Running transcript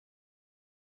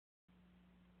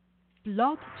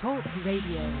Blog Talk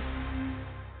Radio.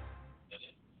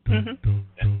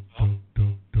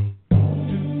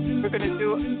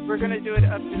 We're gonna do it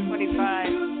up to 25.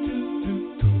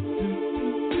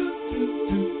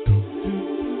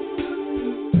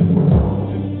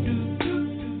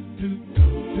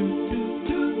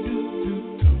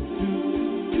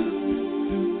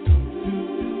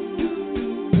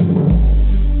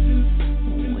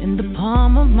 When the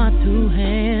palm of my two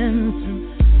hands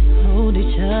hold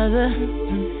each other,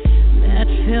 that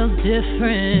feels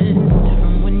different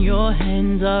from when your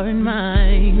hands are in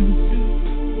mine.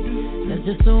 That's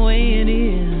just the way it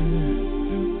is.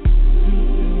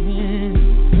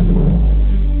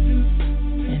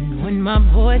 And when my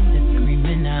voice is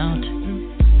screaming out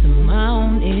to my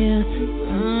own ears,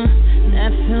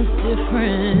 that feels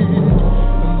different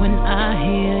from when I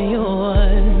hear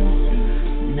yours.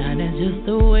 Now that's just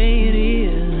the way it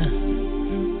is.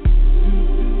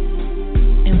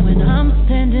 And when I'm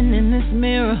standing in this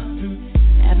mirror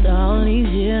after all these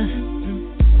years,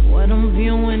 what I'm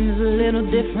viewing is a little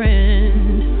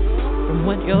different from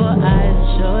what your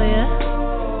eyes show ya.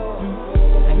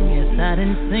 I guess I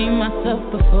didn't see myself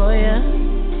before ya.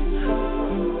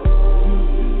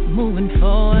 Moving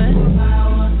forward,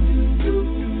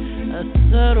 a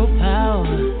subtle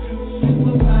power,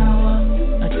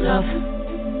 a tough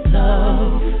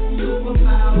love,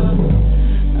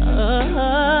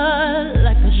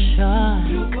 like a shark,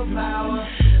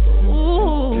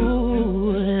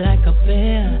 ooh, like a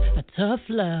bear. Tough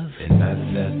love. And I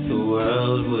said the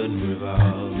world would revolve. I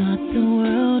thought the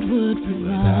world would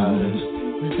revolve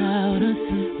without us,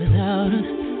 without us,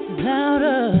 without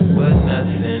us. But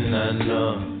nothing I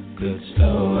know could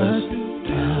slow us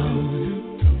down.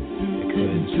 It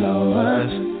couldn't slow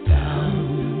us down.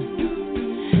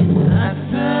 I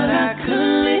thought I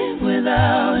could live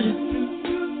without you.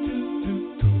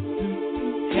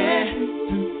 Hey,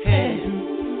 hey.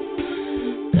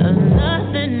 There's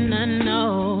nothing I know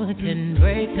can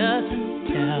break us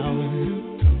down.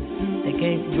 They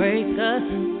can't break us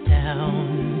down.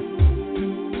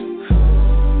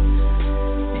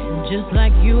 And just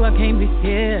like you, I can't be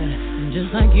scared. And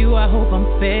just like you, I hope I'm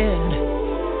spared.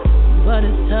 But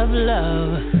it's tough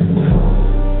love.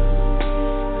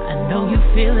 I know you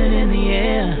feel it in the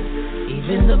air.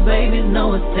 Even the babies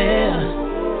know it's there.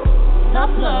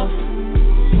 Tough love.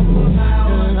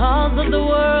 The laws of the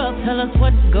world tell us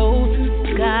what goes to the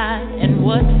sky and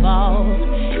what falls.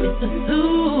 It's a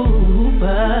superpower.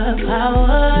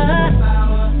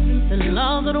 The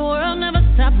laws of the world never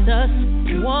stopped us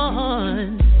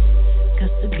once.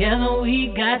 'Cause together we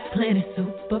got plenty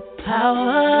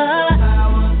superpower. A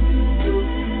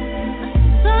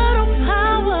subtle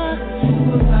power.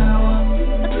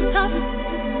 A tough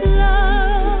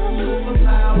love.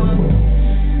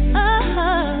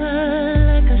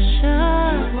 Like a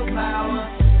shark.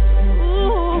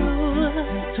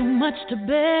 Ooh, too much to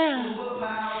bear.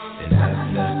 And I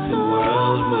said the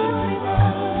world would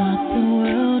revolve. Thought the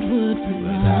world would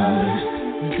revolve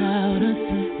without us,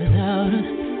 without us,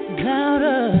 without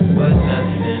us. But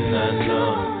nothing I know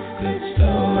could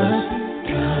slow us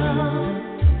down.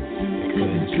 It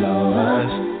couldn't slow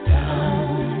us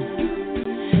down.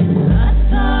 I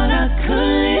thought I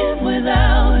could live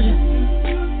without you.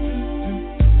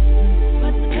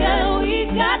 But together we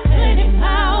got plenty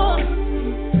power.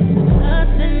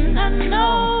 Nothing I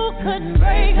know couldn't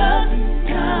break us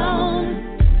down.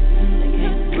 They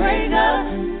can't break us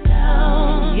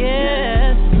down.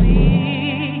 Yes, we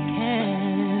can.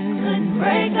 Couldn't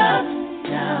break us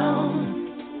down.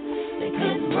 They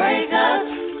can't break us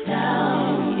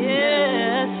down.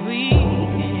 Yes, we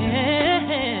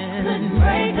can. Couldn't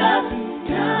break us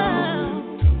down.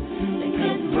 They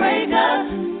can't break us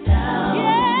down.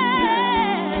 Yeah,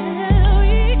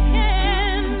 we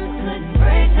can. Couldn't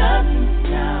break us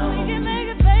down. We can make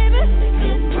it, baby. They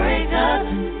can't break us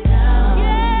down.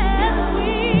 Yes,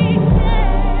 we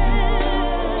can.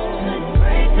 Couldn't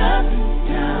break us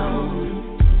down.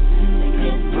 They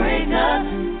can't break us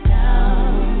down.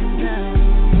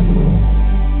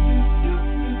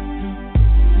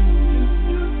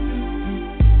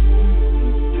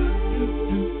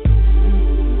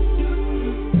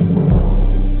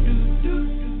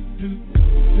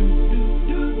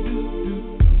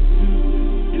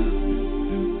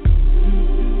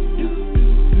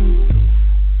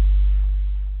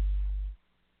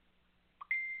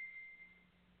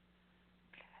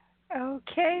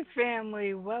 Okay,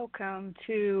 family, welcome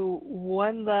to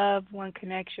One Love, One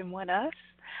Connection, One Us.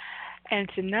 And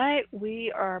tonight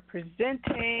we are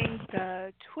presenting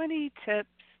the 20 tips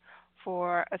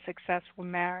for a successful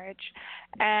marriage.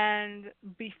 And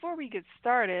before we get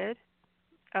started,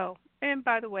 And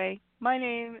by the way, my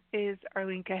name is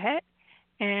Arlene Kahet,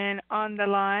 and on the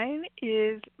line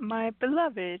is my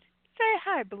beloved. Say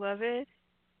hi, beloved.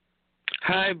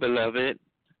 Hi, beloved.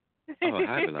 Oh,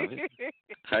 hi, beloved.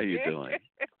 How you doing?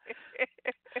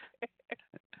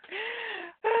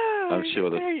 I'm sure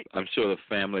the I'm sure the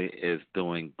family is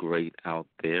doing great out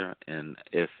there, and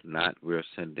if not, we're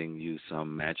sending you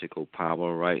some magical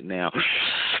power right now.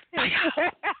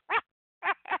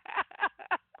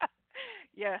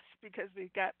 Yes, because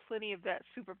we've got plenty of that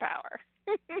superpower.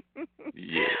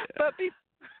 Yeah. But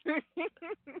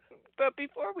but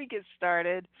before we get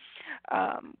started,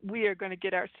 we are going to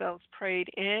get ourselves prayed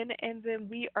in, and then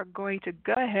we are going to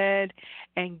go ahead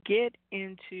and get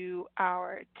into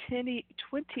our 20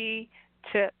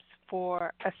 tips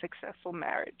for a successful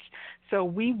marriage. So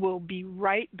we will be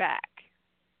right back.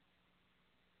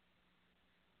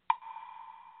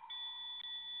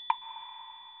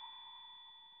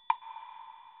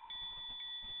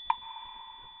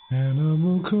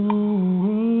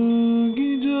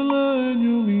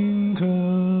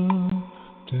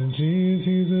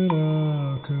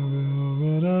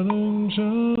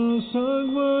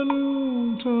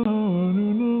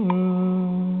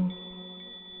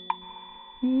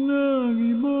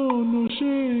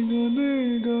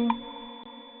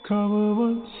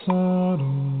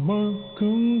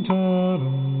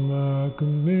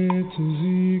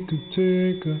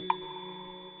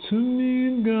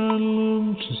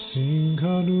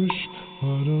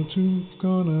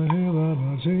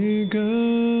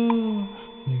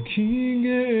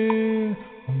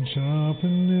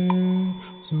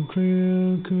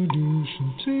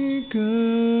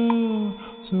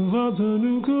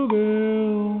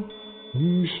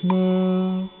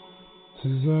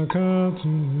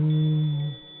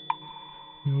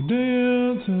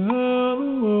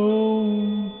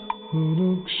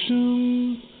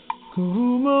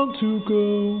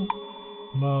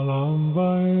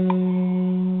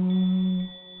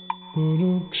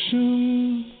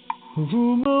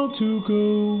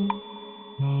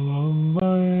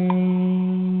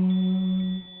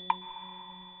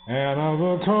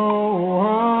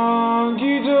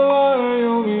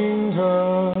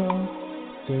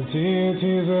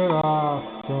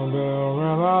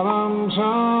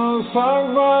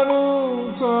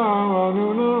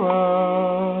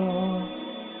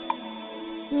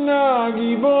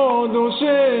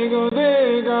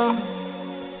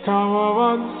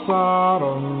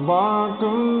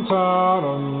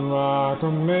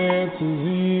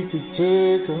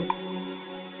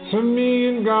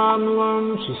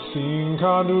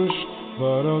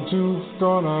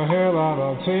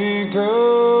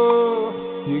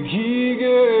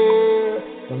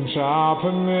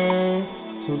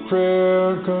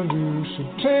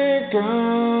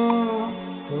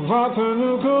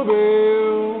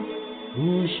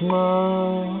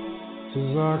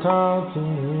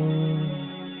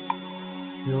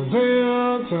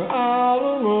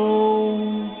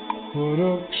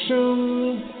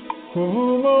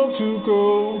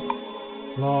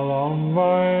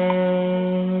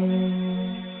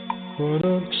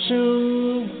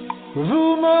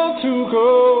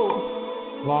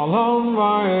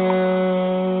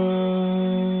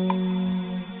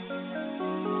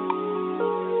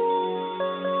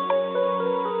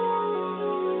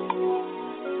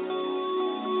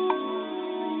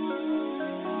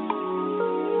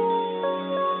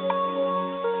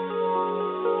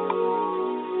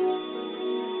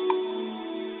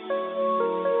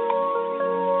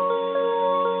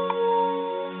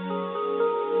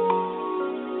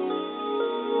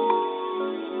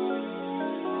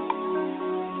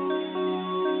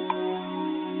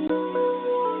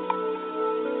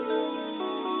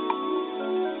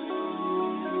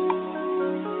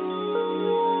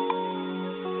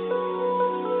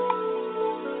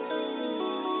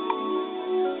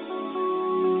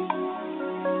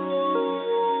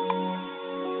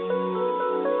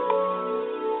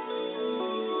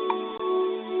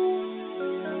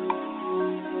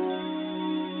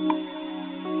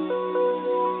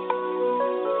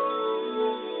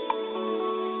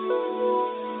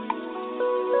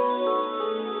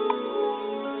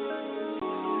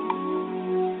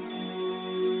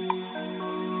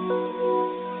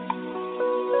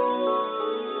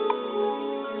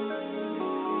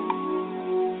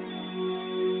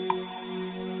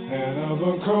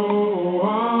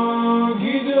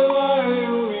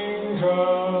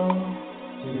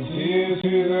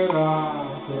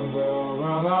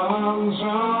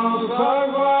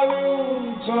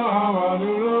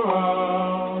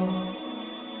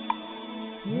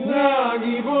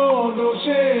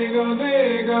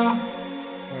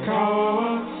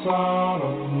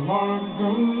 Sarum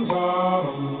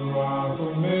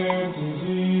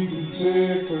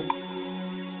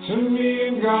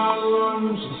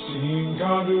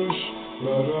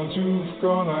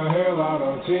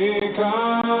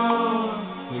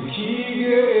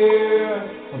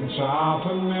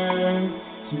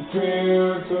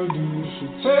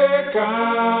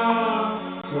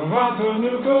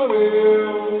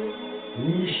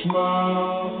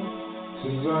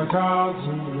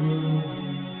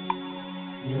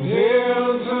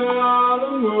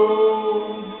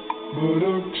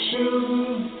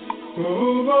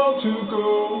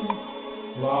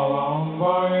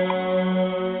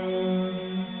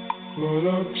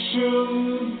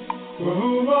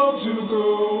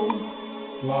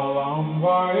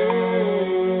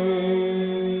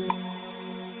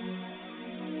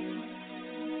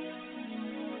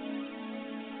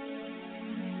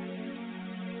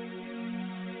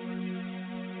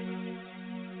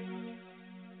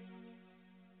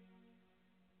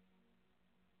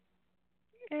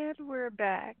And we're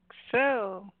back.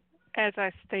 So, as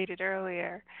I stated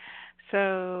earlier,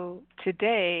 so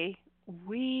today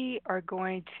we are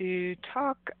going to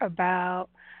talk about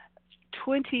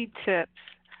 20 tips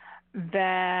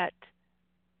that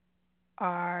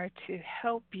are to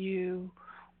help you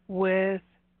with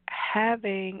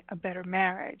having a better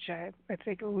marriage. I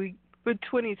think we with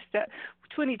 20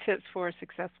 tips for a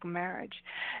successful marriage.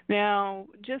 Now,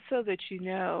 just so that you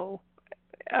know,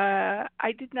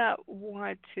 I did not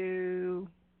want to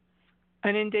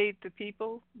inundate the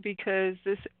people because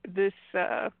these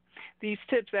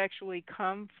tips actually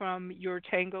come from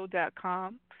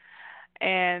yourtango.com,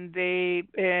 and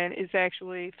it's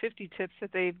actually 50 tips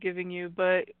that they've given you,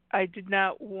 but I did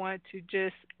not want to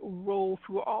just roll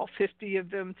through all 50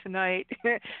 of them tonight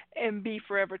and be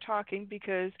forever talking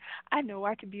because I know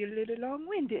I can be a little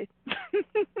long-winded.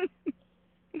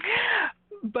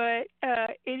 But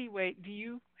anyway, do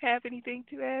you have anything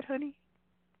to add, honey?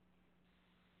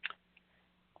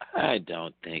 I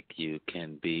don't think you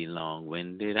can be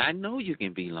long-winded. I know you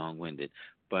can be long-winded,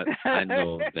 but I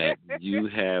know that you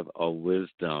have a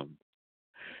wisdom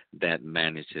that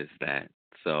manages that.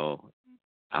 So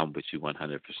I'm with you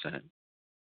 100%.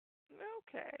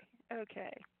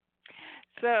 Okay.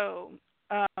 So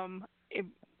let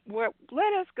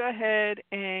us go ahead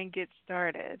and get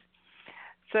started.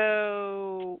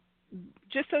 So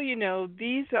just so you know,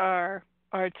 these are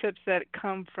tips that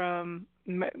come from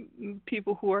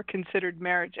people who are considered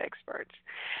marriage experts.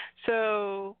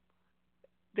 So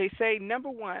they say, number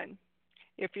one,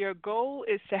 if your goal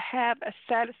is to have a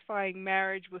satisfying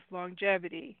marriage with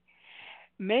longevity,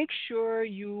 make sure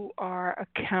you are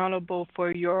accountable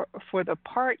for the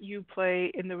part you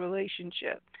play in the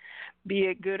relationship, be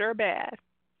it good or bad.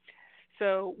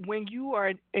 So when you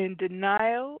are in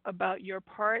denial about your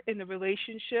part in the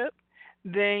relationship,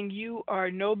 then you are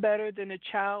no better than a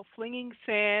child flinging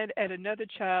sand at another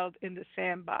child in the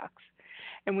sandbox.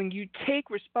 And when you take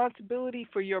responsibility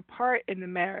for your part in the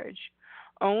marriage,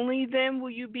 only then will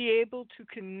you be able to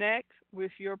connect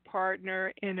with your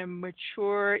partner in a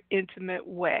mature, intimate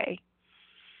way.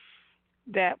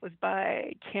 That was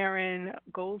by Karen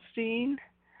Goldstein.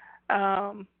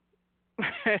 Um,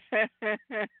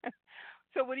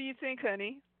 so, what do you think,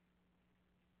 honey?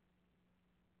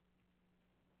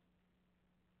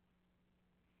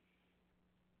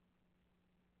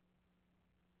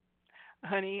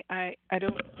 Honey, I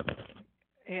don't.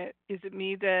 Is it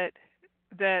me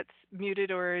that's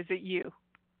muted, or is it you?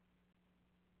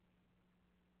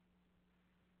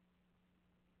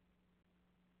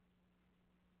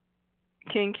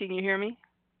 King, can you hear me?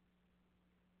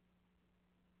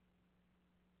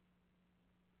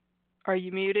 Are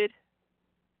you muted?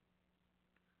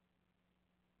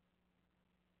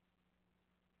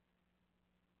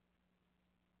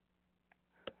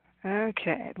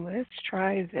 Okay, let's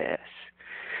try this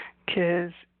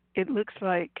because it looks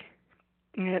like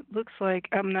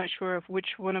I'm not sure of which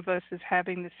one of us is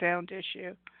having the sound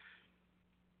issue.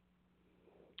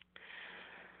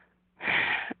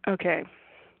 Okay,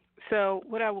 so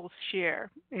what I will share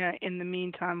in the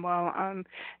meantime while I'm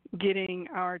getting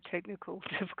our technical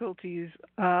difficulties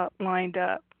lined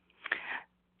up.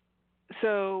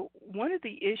 So one of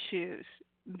the issues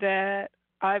that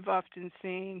I've often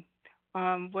seen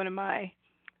on one of my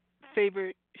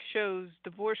favorite shows,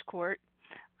 Divorce Court.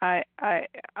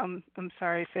 I'm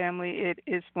sorry, family. It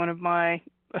is one of my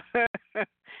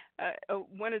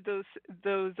one of those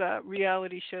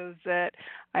reality shows that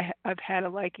I've had a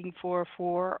liking for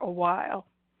a while.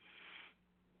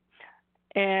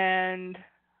 And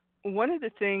one of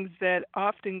the things that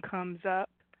often comes up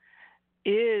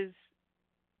is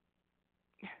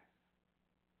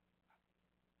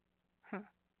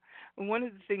one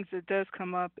of the things that does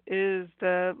come up is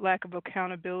the lack of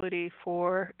accountability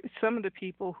for some of the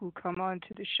people who come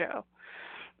onto the show.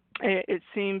 It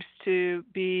seems to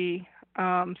be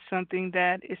something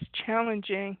that is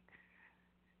challenging.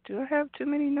 Do I have too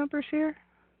many numbers here?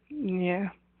 Yeah,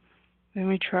 let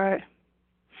me try it.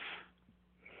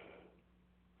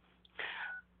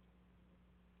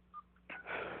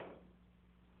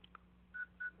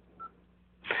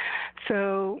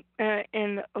 So,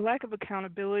 and a lack of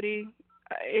accountability,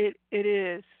 it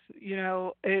is,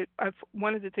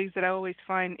 one of the things that I always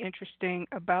find interesting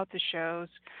about the shows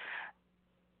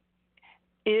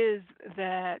is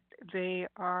that they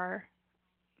are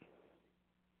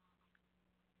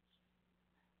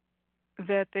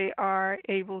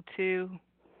able to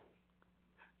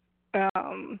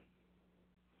um,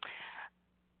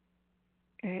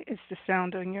 it's the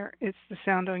sound on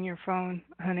your phone,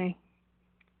 honey,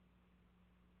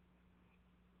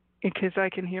 because I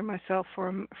can hear myself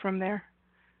from there.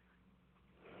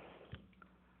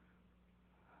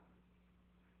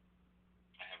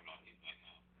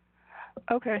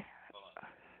 Okay.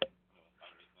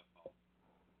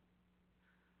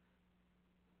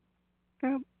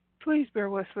 Please bear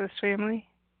with us, family.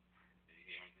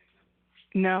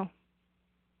 No.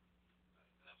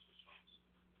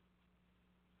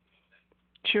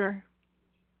 Sure.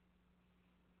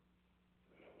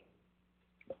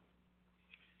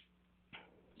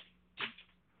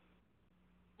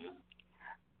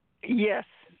 Yes,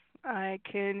 I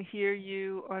can hear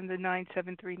you on the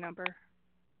 973 number.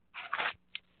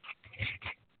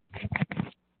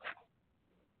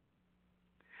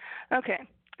 Okay.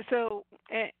 So,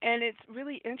 and it's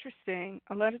really interesting.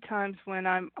 A lot of times when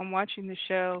I'm watching the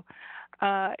show,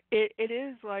 it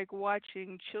is like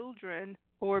watching children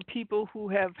or people who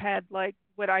have had like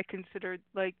what I consider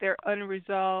like their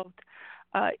unresolved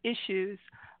issues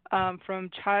from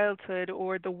childhood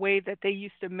or the way that they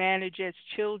used to manage as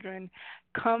children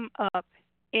come up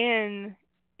in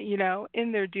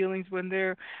in their dealings when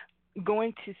they're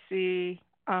going to see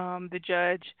the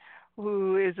judge,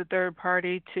 who is a third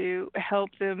party, to help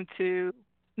them to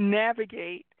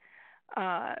navigate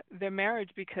their marriage,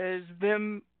 because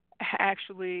them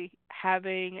actually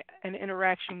having an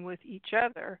interaction with each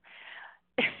other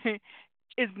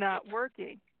is not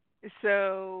working.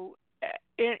 So,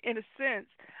 in a sense,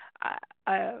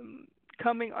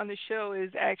 coming on the show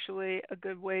is actually a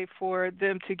good way for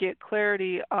them to get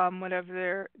clarity on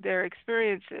whatever their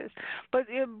experience is. But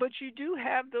you do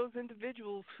have those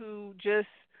individuals who just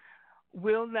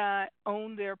will not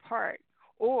own their part,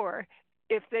 or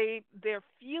if they're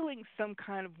feeling some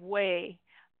kind of way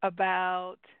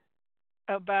about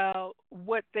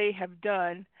what they have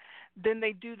done, then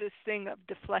they do this thing of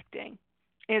deflecting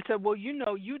and say, well,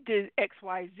 you did X,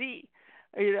 Y, Z.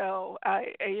 Instead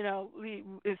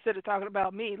of talking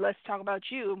about me, let's talk about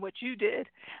you and what you did.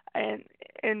 And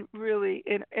really,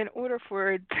 in order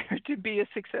for it to be a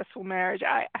successful marriage,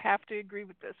 I have to agree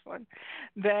with this one,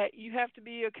 that you have to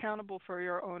be accountable for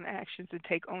your own actions and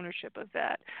take ownership of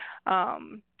that.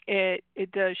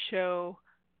 It does show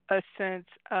a sense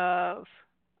of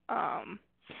um,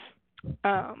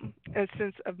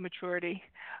 maturity.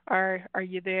 Are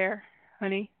you there,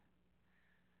 honey?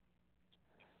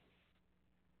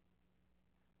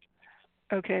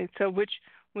 Okay, so which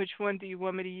one do you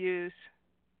want me to use?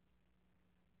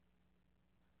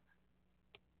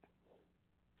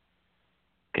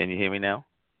 Can you hear me now?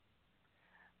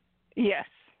 Yes,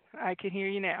 I can hear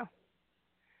you now.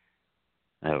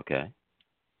 Okay.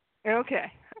 Okay,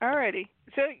 alrighty.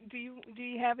 So do you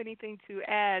have anything to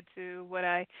add to what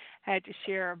I had to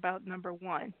share about number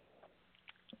one?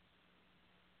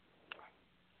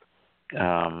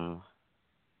 Um,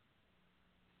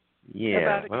 yeah,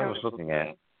 About what I was accountability? looking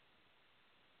at.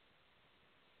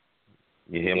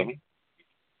 You hear me?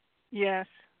 Yes.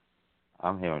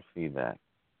 I'm hearing feedback.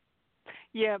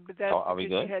 Yeah, but that's Are we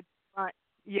because good? you had.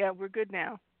 Yeah, we're good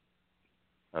now.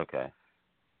 Okay.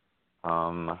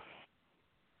 Um,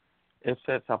 it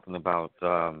said something about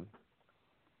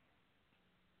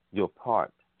your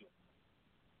part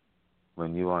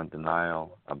when you are in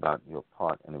denial about your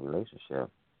part in a relationship.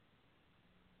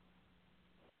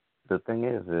 The thing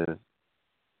is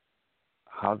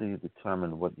how do you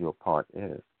determine what your part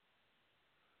is?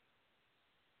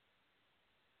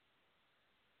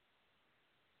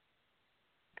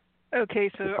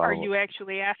 Okay, so You are follow? you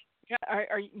actually asking?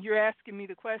 Are you're asking me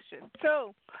the question?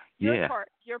 So your Yeah. part,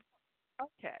 your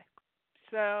okay.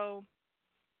 So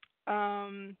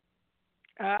um,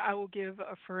 I will give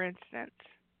a for instance.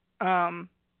 Um,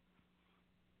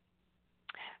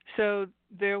 so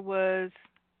there was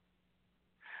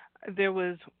there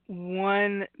was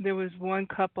one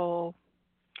couple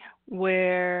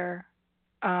where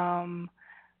um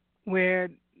where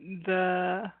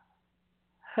the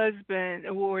husband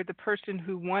or the person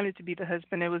who wanted to be the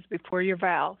husband, it was before your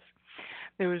vows.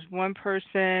 There was one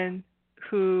person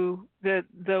who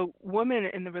the woman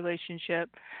in the relationship,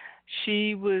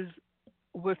 she was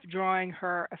withdrawing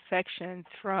her affections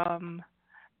from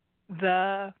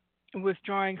the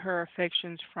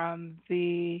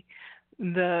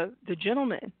the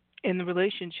gentleman in the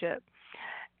relationship.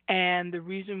 And the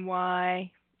reason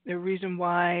why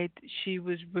she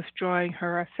was withdrawing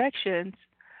her affections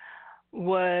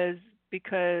was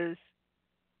because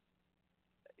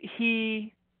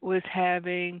he was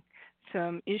having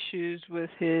some issues with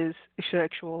his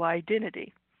sexual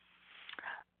identity.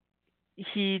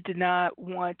 He did not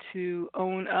want to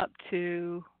own up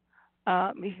to,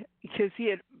 because he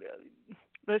had,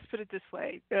 let's put it this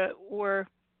way, or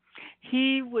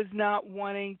he was not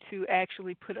wanting to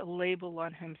actually put a label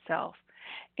on himself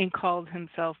and called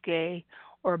himself gay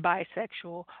or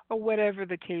bisexual or whatever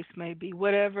the case may be,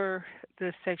 whatever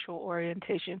the sexual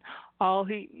orientation. All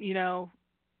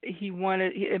he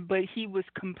wanted, but he was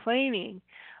complaining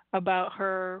about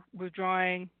her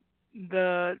withdrawing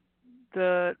the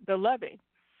loving.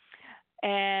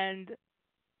 And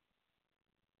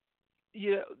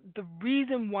the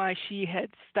reason why she had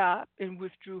stopped and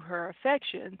withdrew her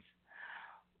affections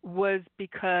was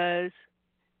because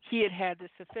he had had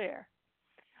this affair.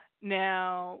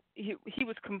 Now, he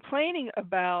was complaining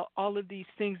about all of these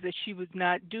things that she was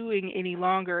not doing any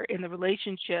longer in the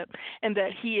relationship, and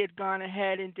that he had gone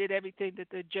ahead and did everything that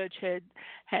the judge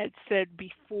had said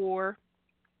before,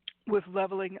 with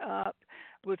leveling up,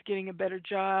 with getting a better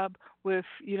job, with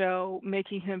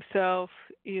making himself,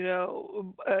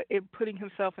 putting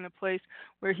himself in a place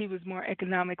where he was more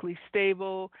economically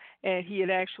stable, and he had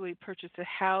actually purchased a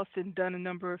house and done a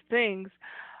number of things.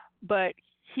 But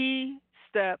he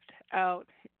stepped out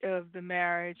of the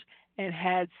marriage and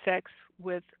had sex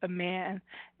with a man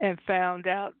and found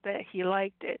out that he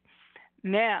liked it.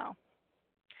 Now,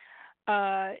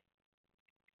 uh,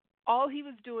 all he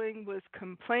was doing was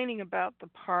complaining about the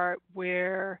part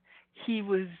where he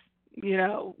was,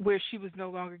 where she was no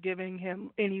longer giving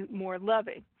him any more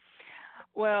loving.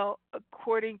 Well,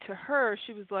 according to her,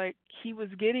 she was like, he was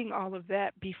getting all of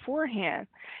that beforehand.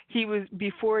 He was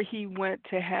before he went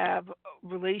to have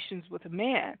relations with a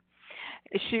man.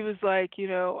 She was like,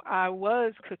 I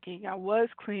was cooking, I was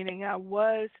cleaning, I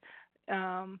was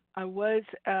um, I was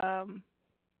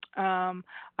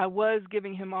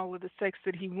giving him all of the sex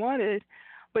that he wanted,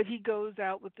 but he goes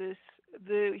out with this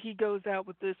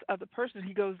other person.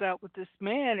 He goes out with this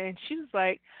man, and she was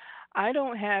like, I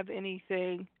don't have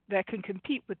anything that can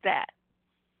compete with that.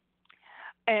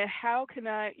 And how can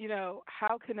I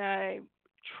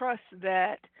trust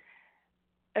that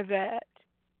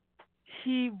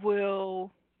he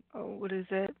will, what is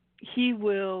it? He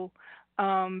will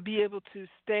be able to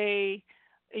stay,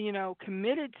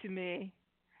 committed to me,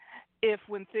 if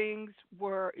when things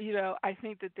were, I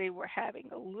think that they were having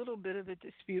a little bit of a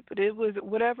dispute, but it was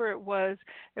whatever it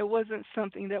wasn't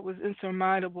something that was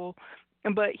insurmountable,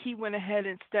 but he went ahead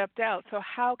and stepped out. So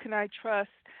how can I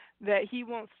trust that he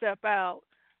won't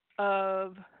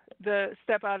of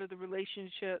step out of the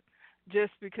relationship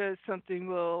just because something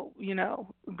will,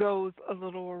 goes a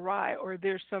little awry, or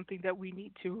there's something that we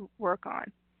need to work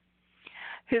on.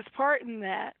 His part in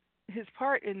that, his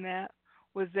part in that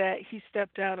was that he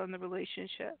stepped out on the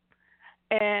relationship,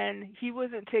 and he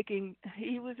wasn't taking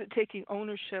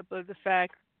ownership of the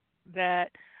fact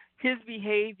that his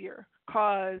behavior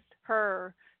caused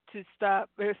her to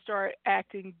start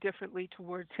acting differently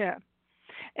towards him.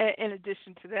 And in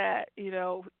addition to that,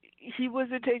 he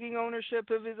wasn't taking ownership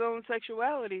of his own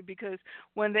sexuality, because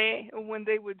when they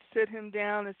would sit him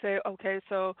down and say, okay,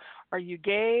 so are you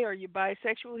gay? Are you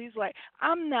bisexual? He's like,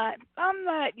 I'm not.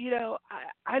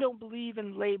 I don't believe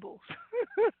in labels.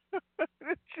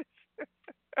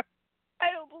 I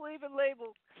don't believe in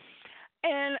labels.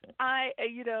 And I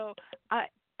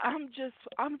I'm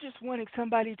just wanting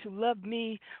somebody to love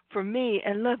me for me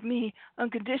and love me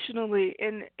unconditionally.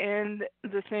 And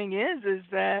the thing is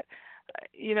that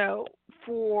you know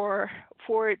for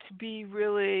it to be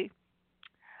really,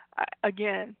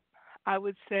 again, I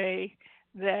would say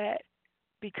that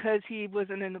because he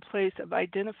wasn't in the place of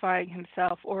identifying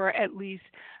himself, or at least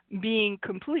being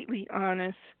completely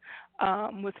honest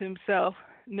with himself.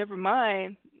 Never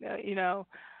mind,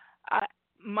 I,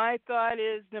 my thought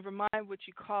is, never mind what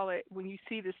you call it. When you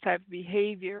see this type of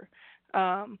behavior,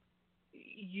 um,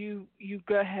 you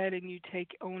go ahead and you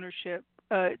take ownership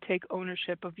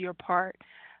of your part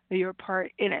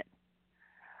in it.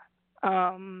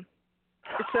 Um,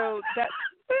 so that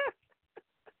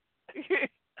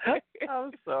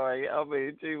I'm sorry. I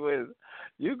mean, gee whiz,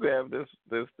 you grab this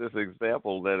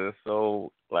example that is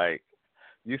so like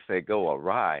you say go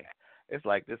awry. It's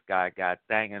like this guy got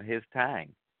dang in his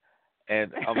tang.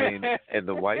 And I mean, and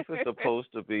the wife is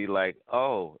supposed to be like,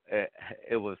 oh,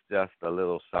 it was just a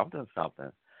little something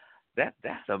something. That's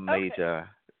a okay. major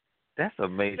that's a That,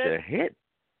 major hit.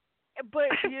 but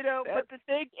but That the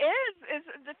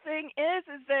thing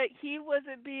is that he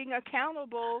wasn't being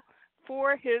accountable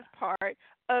for his part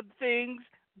of things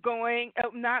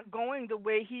not going the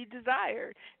way he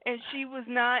desired, and she was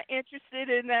not interested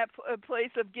in that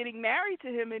place of getting married to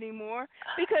him anymore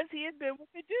because he had been with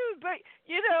the dude. But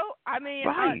I mean,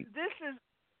 right, this is.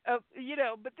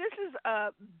 But this is a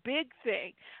big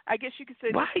thing. I guess you could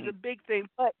say this is a right. big thing,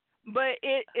 but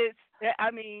it's.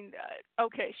 I mean,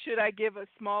 okay. Should I give a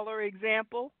smaller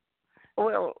example?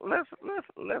 Well, let's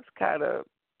kind of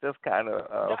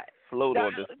Di- float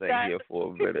on this di- thing di- here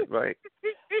for a minute, right?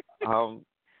 Um,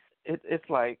 it's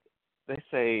like they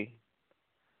say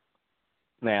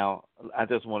now. I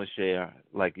just want to share,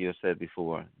 like you said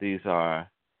before. This is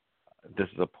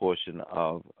a portion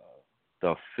of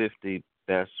the 50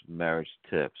 best marriage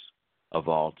tips of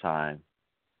all time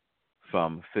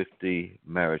from 50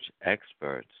 marriage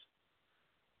experts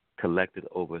collected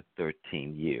over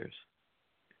 13 years.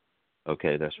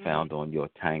 Okay, that's Mhm. found on your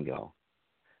Tango.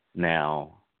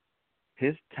 Now,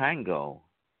 his Tango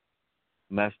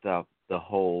messed up the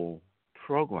whole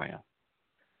program.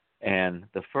 And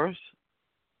the first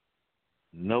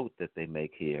note that they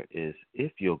make here is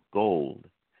if your goal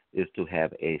is to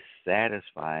have a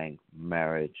satisfying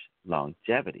marriage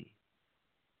longevity,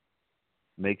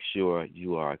 make sure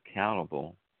you are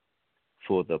accountable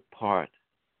for the part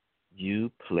you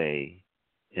play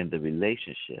in the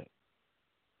relationship,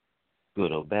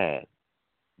 good or bad.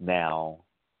 Now,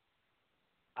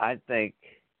 I think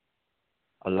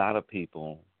a lot of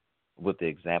people, with the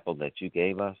example that you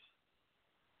gave us,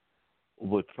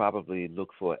 would probably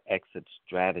look for exit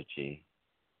strategy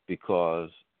because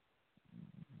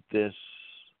this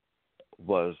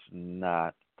was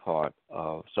not part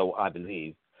of, so I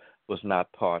believe, was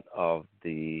not part of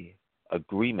the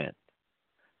agreement.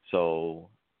 So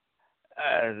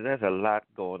there's a lot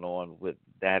going on with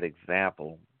that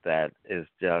example that is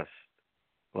just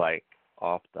like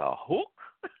off the hook.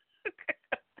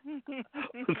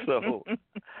 So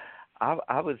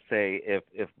I would say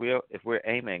if we're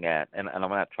aiming at, and I'm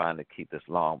not trying to keep this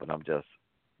long, but I'm just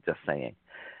saying,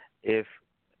 if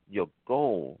your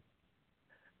goal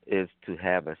is to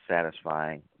have a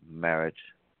satisfying marriage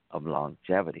of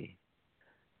longevity,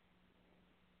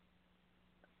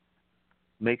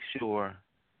 make sure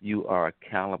you are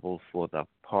accountable for the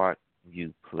part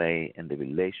you play in the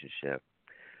relationship.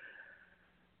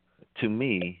 To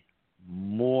me,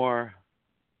 more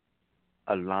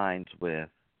aligns with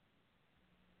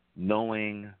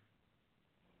knowing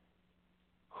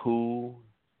who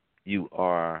you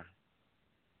are,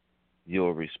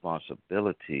 your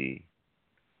responsibility,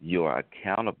 your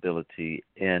accountability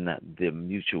in the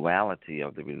mutuality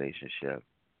of the relationship,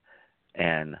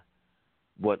 and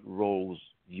what roles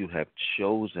you have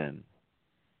chosen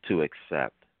to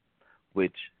accept,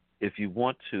 which, if you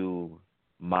want to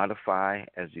modify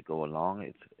as you go along,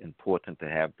 it's important to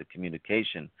have the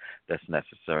communication that's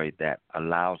necessary that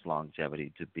allows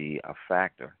longevity to be a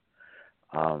factor.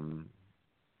 Um,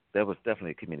 there was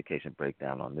definitely a communication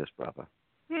breakdown on this, brother.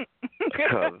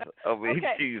 Because, I mean,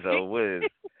 Okay. geez, oh, whiz.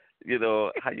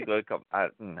 How you going to come?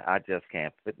 I just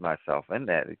can't fit myself in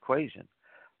that equation.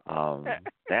 Um,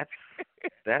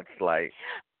 that's like,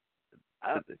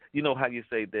 Uh, you know how you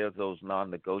say there's those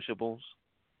non-negotiables?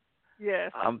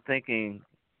 yes. I'm thinking,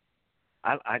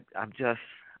 I'm just,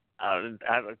 I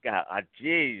got,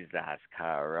 Jesus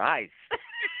Christ.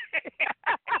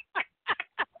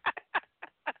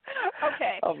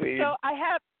 Okay. I mean, So I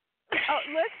have.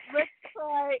 Let's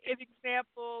try an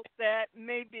example that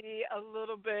may be a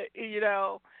little bit,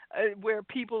 where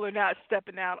people are not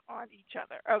stepping out on each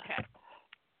other. Okay.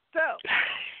 So,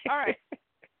 all right.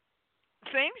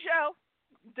 Same show,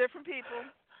 different people.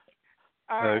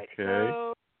 All right.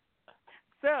 okay.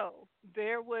 So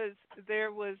there was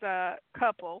a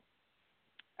couple.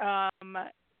 Um,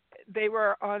 they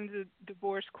were on the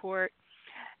divorce court,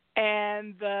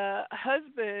 and the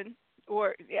husband,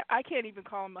 or yeah, I can't even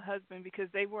call him a husband because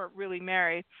they weren't really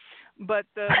married, but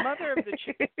the mother of the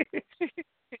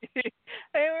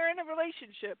they were in a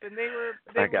relationship, and they were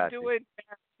I they were got you. doing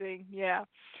everything, yeah.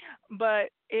 But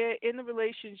in the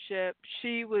relationship,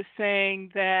 she was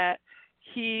saying that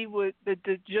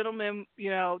the gentleman,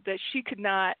 that she could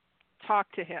not talk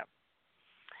to him.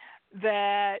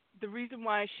 that the reason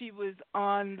why she was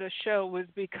on the show was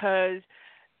because,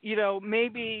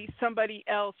 maybe somebody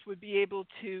else would be able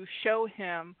to show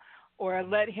him or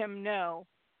let him know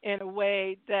in a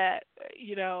way that,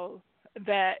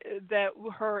 that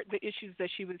her the issues that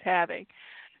she was having.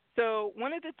 So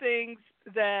one of the things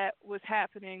that was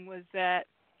happening was that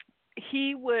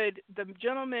the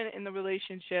gentleman in the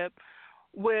relationship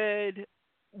would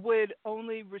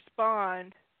only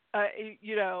respond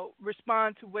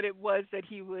to what it was that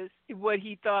what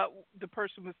he thought the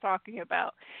person was talking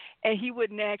about, and he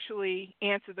wouldn't actually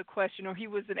answer the question, or he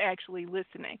wasn't actually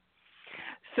listening.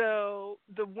 So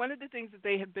one of the things that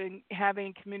they have been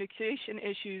having communication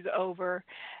issues over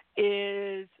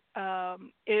is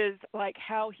like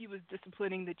how he was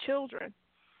disciplining the children.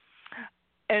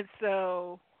 And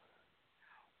so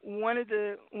one of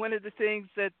the things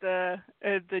that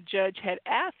the judge had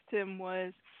asked him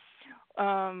was,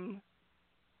 do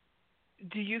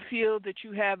you feel that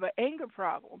you have an anger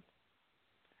problem?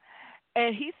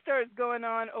 And he starts going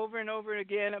on over and over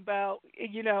again about,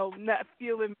 not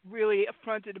feeling really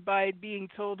affronted by being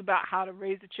told about how to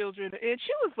raise the children. And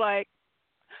she was like,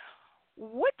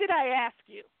 what did I ask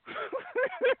you?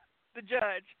 The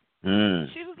judge.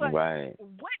 She was like, right.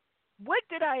 What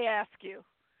did I ask you?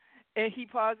 And he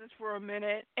pauses for a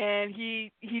minute, and he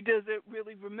doesn't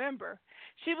really remember.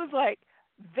 She was like,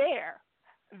 there.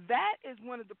 That is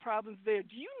one of the problems there.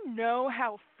 Do you know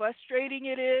how frustrating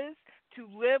it is to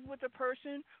live with a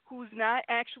person who's not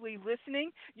actually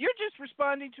listening? You're just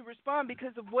responding to respond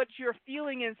because of what you're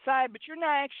feeling inside, but you're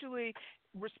not actually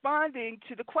responding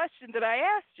to the question that I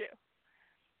asked you.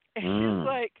 And she was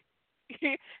like,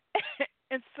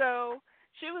 and so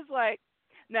she was like,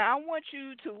 now I want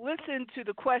you to listen to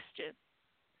the question,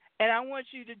 and I want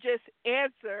you to just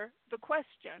answer the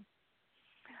question.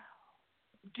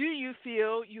 Do you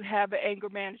feel you have an anger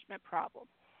management problem?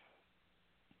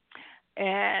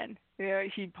 And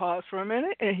he paused for a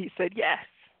minute, and he said yes.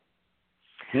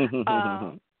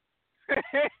 And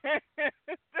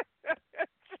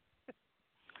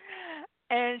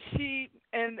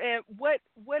what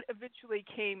eventually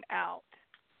came out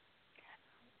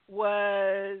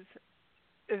was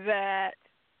that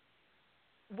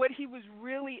what he was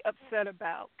really upset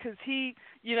about, because he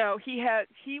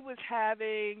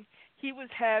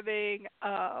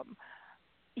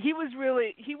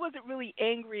wasn't really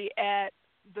angry at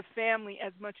the family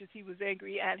as much as he was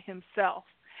angry at himself.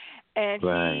 And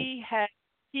right.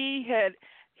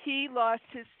 he lost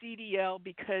his CDL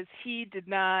because he did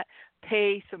not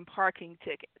pay some parking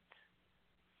tickets.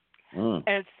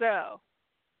 And so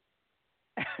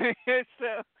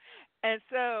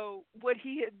so what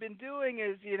he had been doing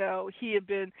is, he had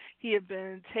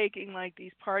been taking like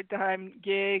these part-time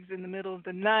gigs in the middle of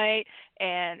the night,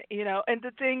 and and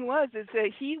the thing is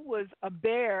that he was a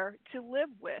bear to live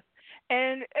with.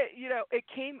 And it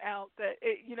came out that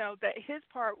that his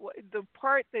part, the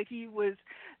part that he was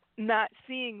not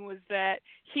seeing, was that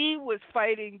he was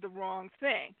fighting the wrong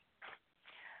thing.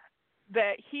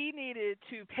 That he needed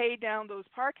to pay down those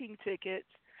parking tickets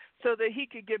so that he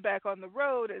could get back on the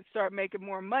road and start making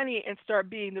more money and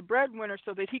start being the breadwinner,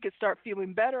 so that he could start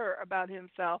feeling better about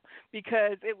himself,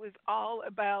 because it was all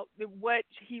about what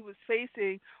he was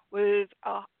facing was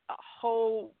a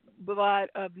whole lot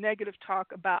of negative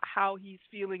talk about how he's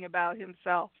feeling about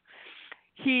himself.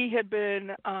 He had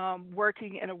been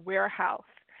working in a warehouse,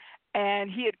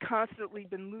 and he had constantly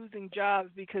been losing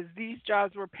jobs because these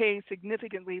jobs were paying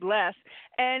significantly less,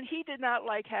 and he did not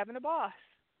like having a boss.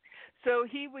 So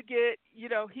he would get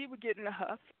in a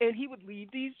huff, and he would leave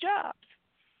these jobs.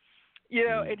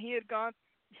 And he had gone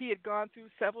through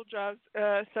several jobs.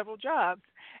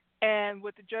 And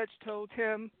what the judge told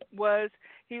him was,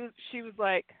 she was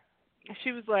like,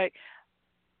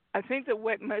 I think that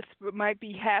what might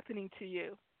be happening to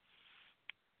you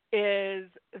is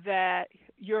that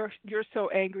you're so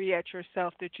angry at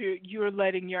yourself that you're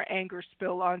letting your anger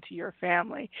spill onto your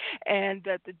family, and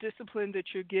that the discipline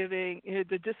that you're giving,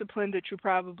 the discipline that you're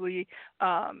probably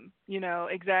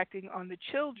exacting on the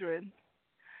children,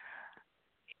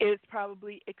 is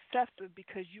probably excessive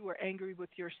because you are angry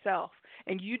with yourself,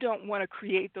 and you don't want to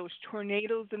create those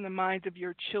tornadoes in the minds of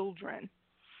your children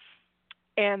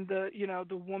and the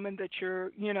woman that you're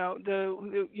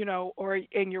or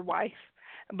and your wife,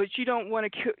 but you don't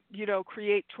want to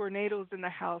create tornadoes in the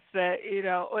house that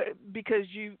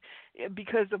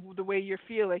because of the way you're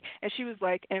feeling. And she was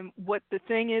like, and what the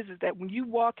thing is that when you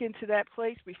walk into that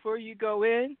place, before you go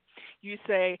in, you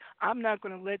say, I'm not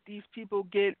going to let these people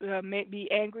make me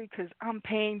angry, because I'm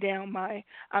paying down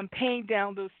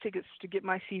those tickets to get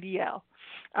my CDL.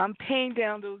 I'm paying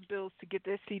down those bills to get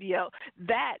their CDL.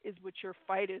 That is what your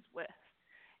fight is with.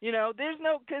 There's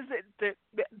no, because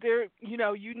there,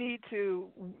 you need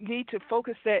to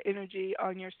focus that energy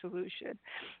on your solution.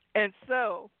 And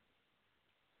so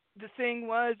the thing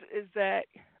is that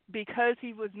because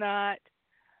he was not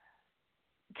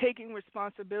taking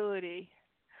responsibility,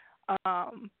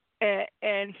 and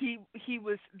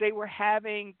they were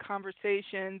having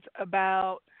conversations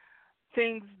about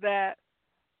things that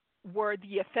were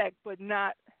the effect, but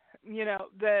not,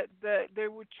 they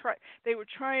were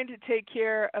trying to take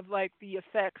care of like the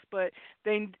effects, but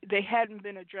they hadn't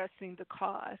been addressing the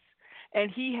cause,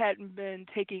 and he hadn't been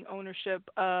taking ownership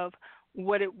of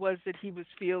what it was that he was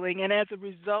feeling. And as a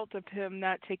result of him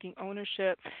not taking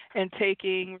ownership and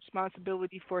taking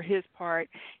responsibility for his part,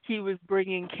 he was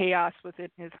bringing chaos within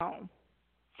his home.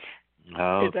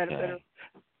 Okay. Is that a better?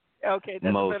 Okay,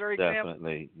 that's Most a better example.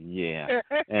 Definitely, yeah.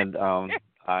 And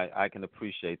I can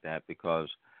appreciate that, because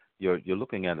you're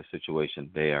looking at a situation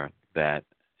there that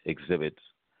exhibits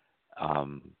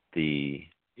the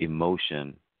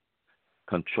emotion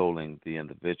controlling the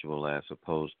individual, as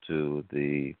opposed to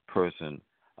the person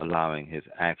allowing his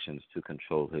actions to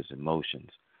control his emotions.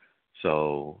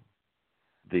 So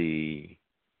the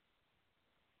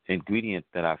ingredient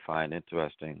that I find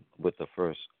interesting with the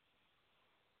first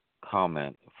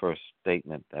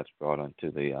statement that's brought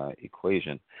into the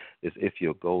equation is, if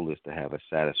your goal is to have a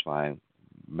satisfying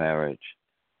marriage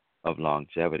of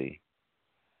longevity,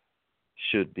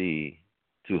 should be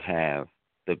to have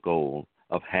the goal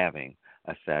of having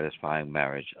a satisfying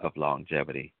marriage of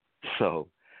longevity. So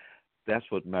that's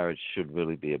what marriage should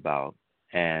really be about.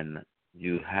 And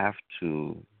you have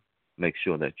to make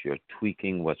sure that you're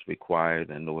tweaking what's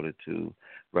required in order to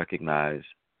recognize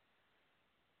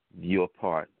your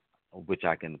part, which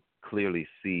I can clearly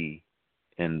see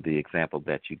in the example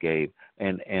that you gave.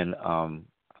 And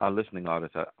our listening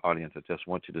audience, I just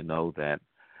want you to know that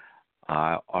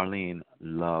Arlene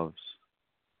loves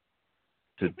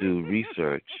to do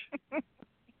research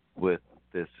with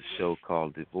this show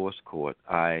called Divorce Court.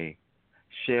 I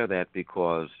share that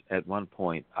because at one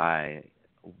point I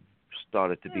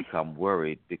started to become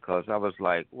worried, because I was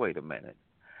like, wait a minute,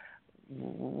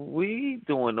 we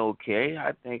doing okay.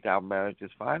 I think our marriage is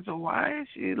fine. So why is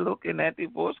she looking at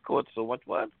divorce court so much?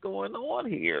 What's going on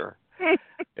here?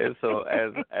 And so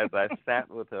as I sat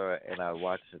with her and I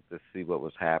watched it to see what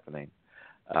was happening,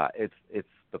 it's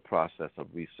the process of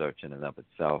research in and of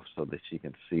itself, so that she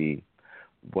can see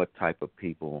what type of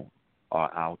people are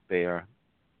out there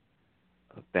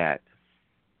that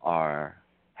are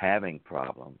having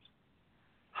problems,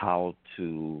 how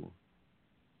to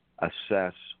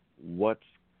assess what's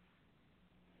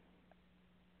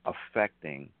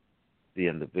affecting the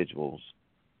individuals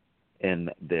in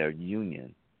their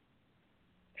union,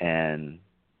 and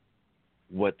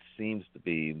what seems to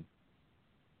be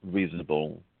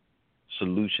reasonable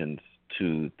solutions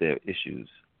to their issues.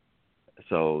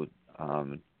 So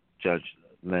Judge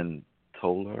Lynn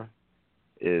Toller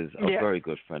is a very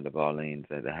good friend of Arlene's,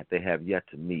 and they have yet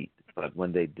to meet, but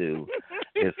when they do,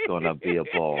 it's going to be a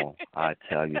ball, I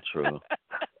tell you true.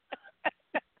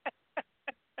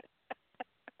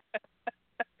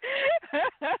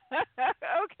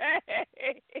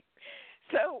 Okay.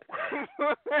 So,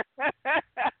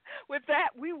 with that,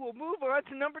 we will move on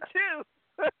to number 2.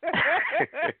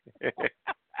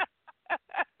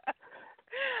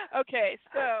 Okay,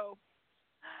 so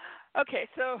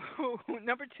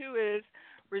number 2 is,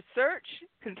 research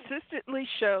consistently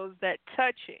shows that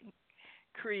touching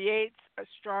creates a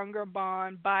stronger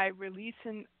bond by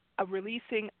releasing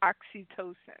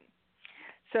oxytocin.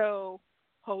 So,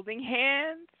 holding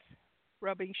hands,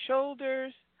 rubbing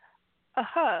shoulders, a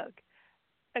hug,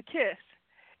 a kiss,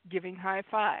 giving high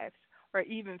fives, or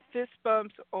even fist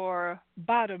bumps or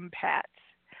bottom pats.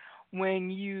 When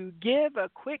you give a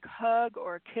quick hug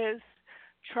or kiss,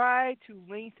 try to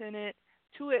lengthen it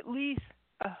to at least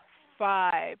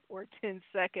 5 or 10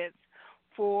 seconds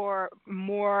for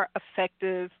more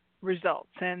effective results.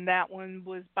 And that one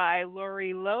was by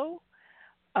Lori Lowe.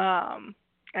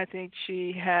 I think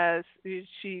she's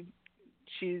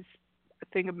a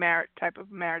type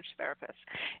of marriage therapist.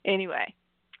 Anyway,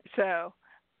 so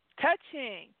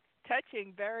touching,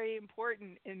 very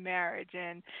important in marriage,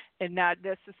 and not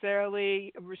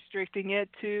necessarily restricting it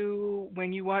to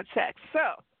when you want sex.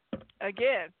 So,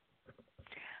 again,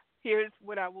 here's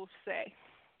what I will say.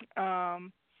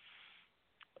 Um,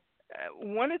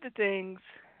 One of the things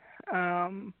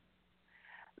um,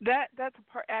 that's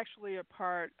actually a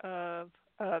part of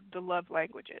the love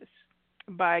languages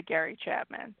by Gary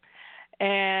Chapman.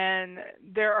 And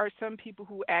there are some people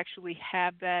who actually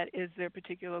have that as their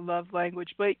particular love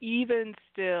language. But even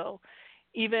still,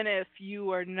 even if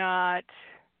you are not,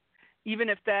 even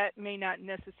if that may not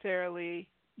necessarily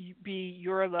be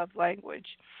your love language,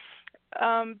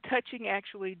 touching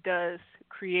actually does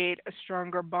create a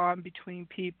stronger bond between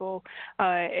people.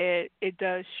 It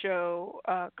does show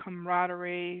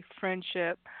camaraderie,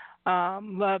 friendship,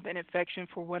 love, and affection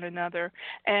for one another.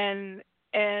 And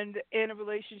and in a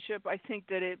relationship, I think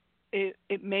that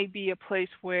it may be a place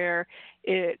where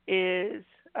it is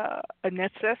a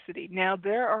necessity. Now,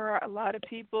 there are a lot of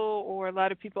people, or a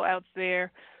lot of people out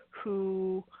there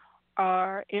who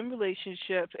are in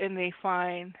relationships and they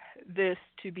find this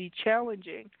to be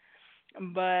challenging,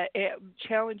 but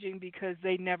challenging because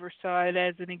they never saw it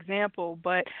as an example.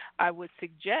 But I would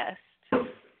suggest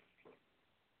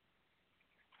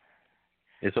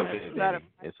It's okay, not a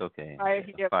baby. It's okay. fire,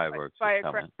 yeah, Fireworks is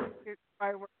coming.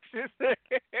 fireworks.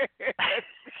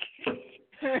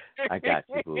 I got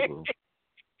you, boo boo.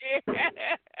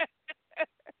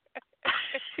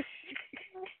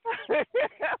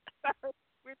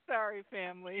 We're sorry,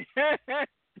 family.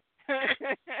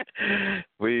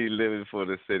 We living for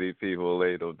the city people,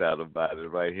 ain't no doubt about it.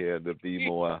 Right here in the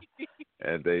B-more,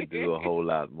 and they do a whole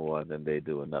lot more than they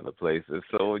do in other places.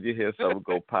 So when you hear something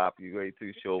go pop, you ain't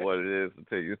too sure what it is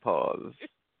until you pause.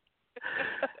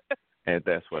 And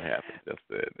that's what happened just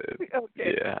then.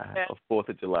 Okay. Yeah, 4th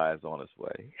of July is on its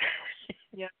way.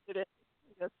 Yes, it is.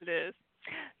 Yes, it is.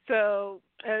 So,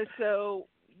 so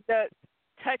the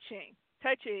touching,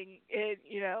 it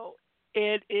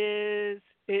it is.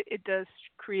 It does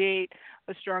create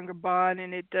a stronger bond,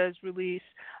 and it does release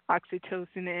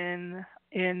oxytocin in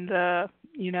the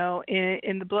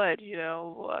in the blood.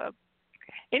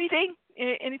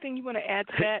 Anything you want to add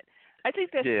to that? I think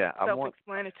that's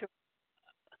self-explanatory.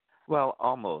 Well,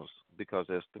 almost, because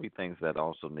there's 3 things that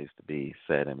also needs to be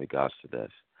said in regards to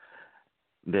this.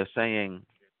 They're saying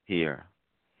here,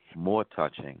 more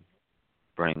touching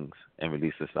brings and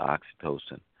releases the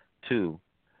oxytocin. 2,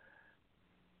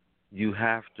 you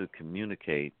have to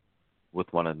communicate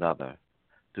with one another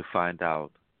to find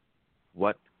out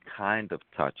what kind of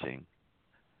touching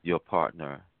your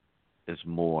partner is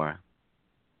more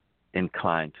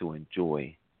inclined to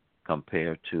enjoy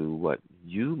compared to what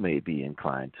you may be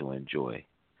inclined to enjoy.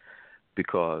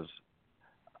 Because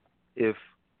if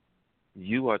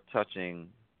you are touching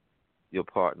your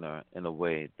partner in a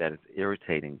way that is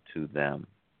irritating to them,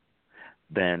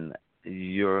 then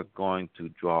you're going to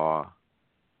draw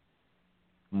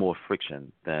more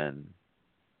friction than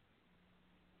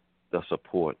the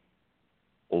support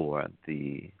or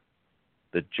the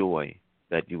joy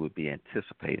that you would be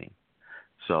anticipating.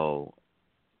 So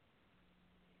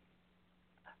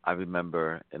I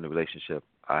remember in the relationship,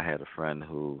 I had a friend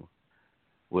who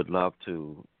would love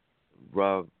to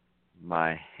rub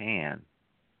my hand,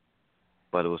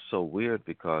 but it was so weird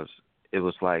because it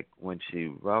was like when she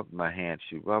rubbed my hand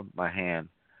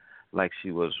like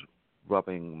she was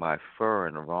rubbing my fur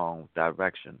in the wrong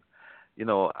direction.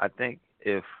 I think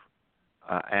if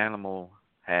an animal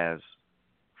has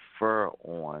fur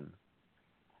on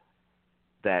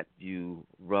that you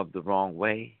rub the wrong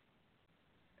way,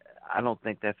 I don't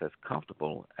think that's as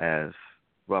comfortable as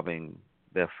rubbing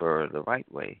their fur the right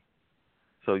way.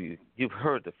 So you've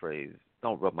heard the phrase,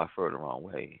 don't rub my fur the wrong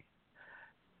way.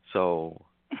 So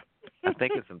I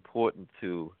think it's important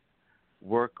to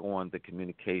work on the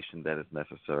communication that is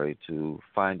necessary to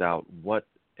find out what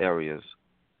areas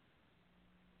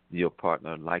your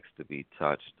partner likes to be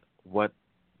touched, what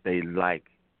they like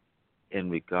in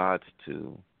regards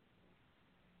to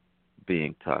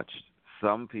being touched.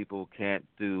 Some people can't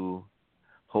do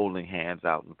holding hands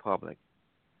out in public.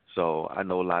 So I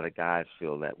know a lot of guys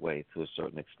feel that way to a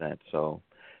certain extent. So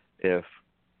if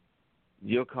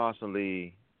you're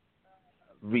constantly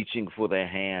reaching for their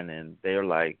hand and they're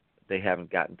like, they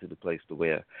haven't gotten to the place to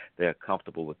where they're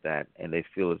comfortable with that and they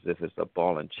feel as if it's a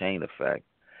ball and chain effect,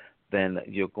 then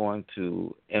you're going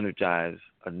to energize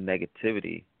a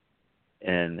negativity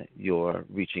in your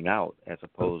reaching out as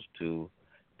opposed to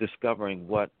discovering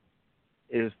what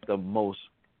is the most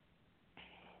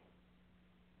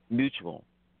mutual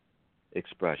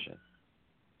expression.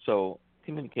 So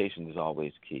communication is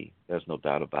always key. There's no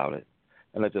doubt about it.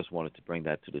 And I just wanted to bring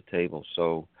that to the table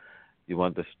so you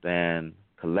understand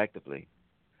collectively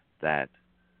that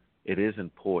it is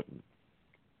important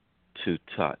to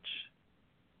touch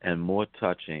and more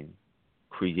touching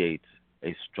creates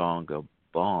a stronger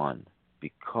bond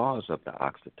because of the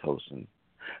oxytocin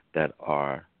that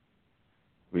are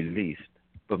released.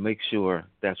 But make sure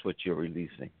that's what you're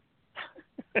releasing.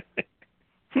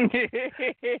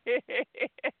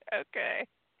 Okay.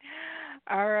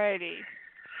 All righty.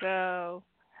 So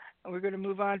we're going to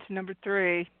move on to number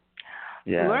 3.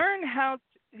 Yeah. Learn how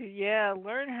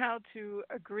to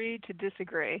agree to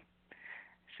disagree.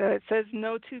 So it says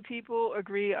no two people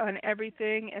agree on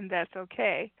everything, and that's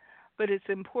okay. But it's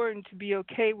important to be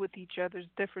okay with each other's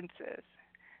differences,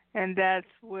 and that's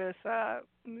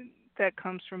that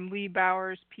comes from Lee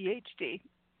Bowers, PhD.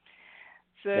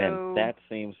 And So that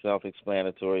seems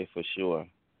self-explanatory for sure.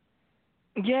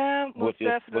 yeah, most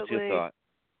definitely. What's your thought?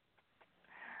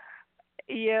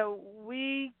 Yeah,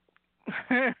 we.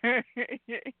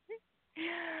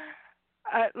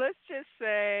 Let's just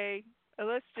say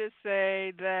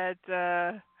that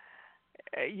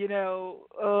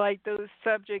like those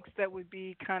subjects that would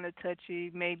be kind of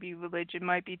touchy. Maybe religion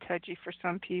might be touchy for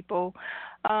some people.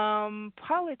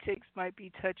 Politics might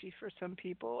be touchy for some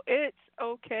people. It's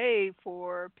okay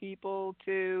for people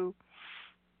to,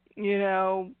 you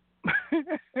know,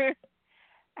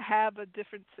 have a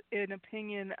difference in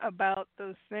opinion about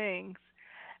those things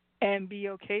and be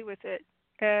okay with it,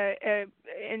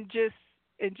 and just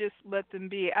let them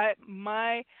be. I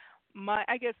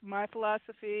guess my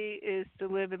philosophy is to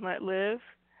live and let live,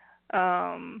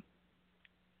 and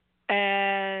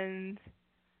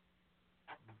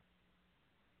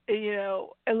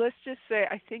and let's just say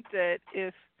I think that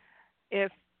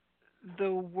if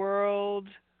the world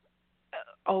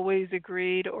always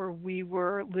agreed, or we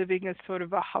were living a sort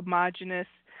of a homogenous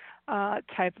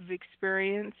type of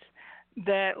experience,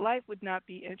 that life would not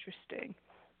be interesting.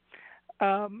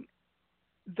 Um,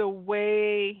 the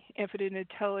way infinite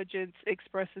intelligence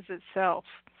expresses itself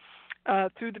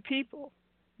through the people,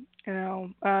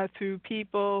 through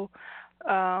people,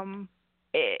 um,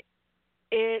 it,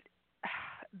 it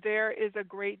there is a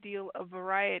great deal of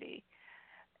variety,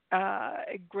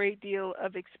 a great deal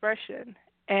of expression,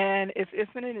 and if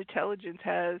infinite intelligence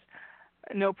has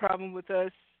no problem with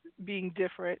us being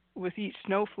different, with each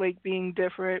snowflake being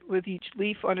different, with each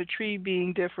leaf on a tree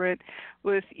being different,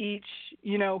 with each,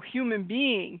 human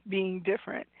being being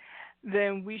different,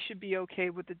 then we should be okay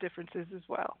with the differences as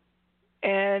well.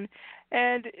 And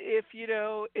if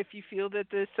you feel that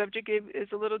the subject is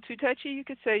a little too touchy, you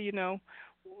could say,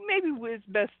 maybe it's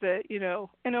best that,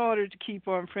 in order to keep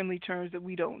on friendly terms, that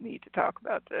we don't need to talk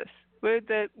about this, but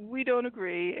that we don't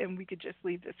agree and we could just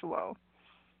leave this alone.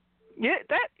 Yeah,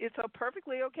 that it's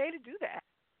perfectly okay to do that.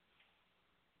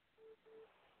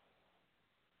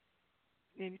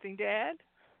 Anything to add?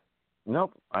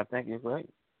 Nope, I think you're great.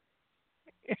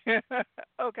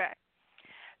 Okay.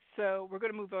 So we're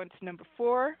going to move on to number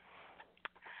 4.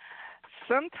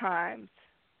 Sometimes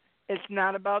it's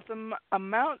not about the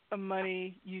amount of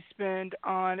money you spend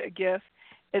on a gift.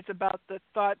 It's about the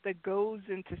thought that goes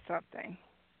into something.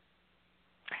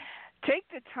 Take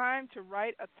the time to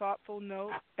write a thoughtful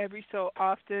note every so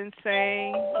often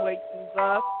saying what you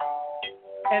love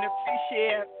and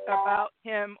appreciate about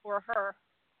him or her.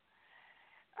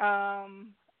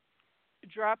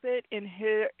 Drop it in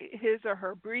his or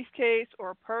her briefcase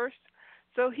or purse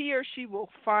so he or she will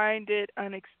find it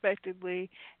unexpectedly,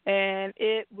 and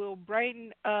it will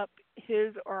brighten up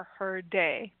his or her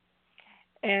day.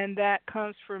 And that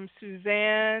comes from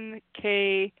Suzanne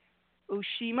K.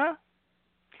 Ushima,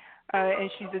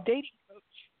 and she's a dating coach.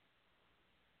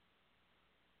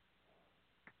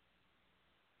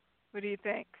 What do you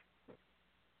think?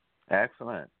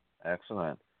 Excellent.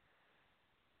 Excellent.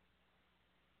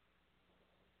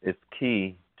 It's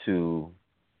key to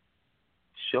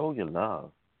show your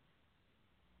love.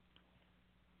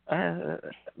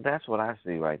 That's what I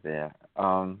see right there.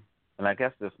 And I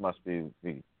guess this must be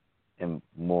in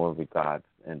more regards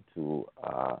into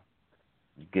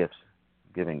gifts,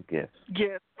 giving gifts.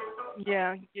 Gifts.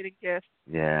 Yeah, get a gift.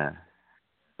 Yeah.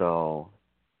 So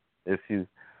if you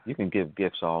can give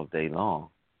gifts all day long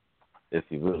if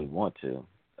you really want to,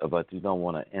 but you don't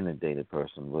want to inundate a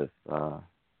person with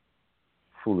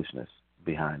foolishness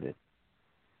behind it.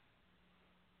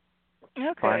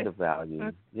 Okay. Find the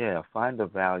value. Yeah, find the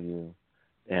value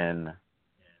in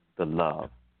the love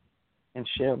and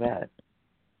share that.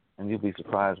 And you'll be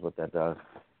surprised what that does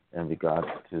in regards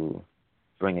to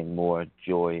bringing more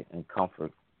joy and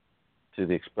comfort to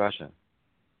the expression.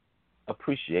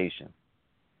 Appreciation.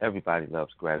 Everybody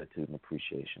loves gratitude and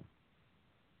appreciation.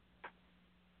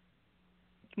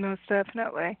 Most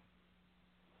definitely.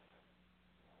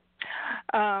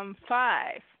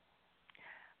 5.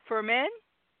 For men,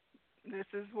 This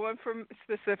is one for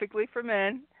specifically for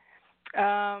men.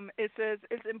 It says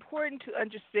it's important to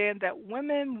understand that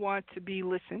women want to be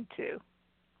listened to.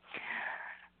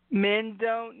 Men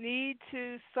don't need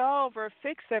to solve or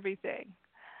fix everything.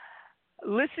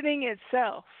 Listening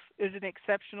itself is an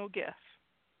exceptional gift.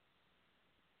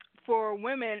 For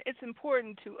women, it's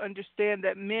important to understand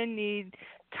that men need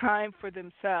time for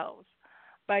themselves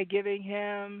by giving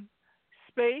him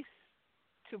space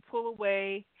to pull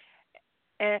away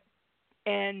and,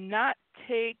 and not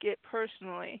take it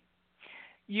personally.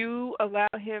 You allow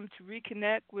him to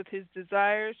reconnect with his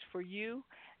desires for you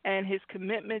and his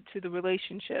commitment to the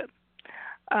relationship.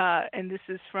 And this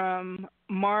is from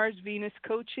Mars Venus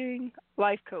Coaching,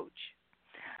 Life Coach.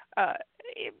 Uh,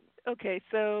 okay,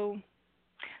 so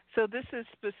this is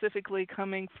specifically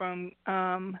coming from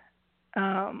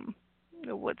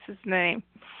what's his name?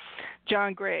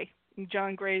 John Gray.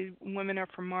 John Gray. Women are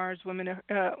from Mars. Men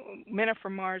are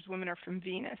from Mars. Women are from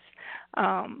Venus.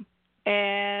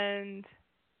 And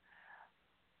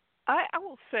I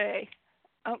will say,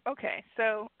 okay.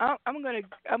 So I'm gonna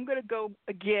go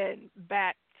again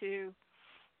back to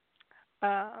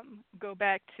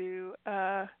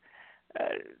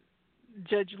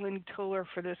Judge Lynn Toller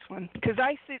for this one because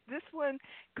I see this one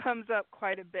comes up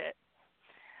quite a bit.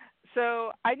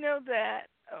 So I know that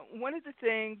one of the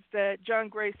things that John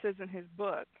Gray says in his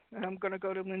book, and I'm going to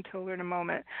go to Lynn Toller in a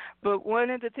moment, but one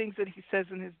of the things that he says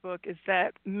in his book is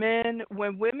that when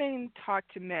women talk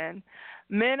to men,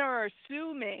 men are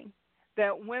assuming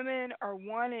that women are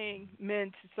wanting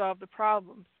men to solve the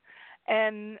problems.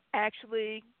 And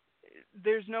actually,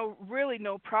 there's really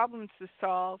no problems to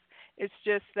solve. It's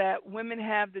just that women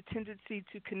have the tendency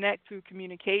to connect through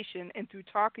communication and through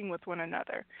talking with one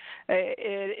another.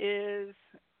 It is,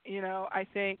 I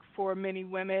think for many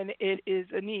women it is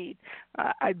a need.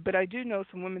 But I do know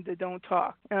some women that don't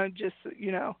talk. But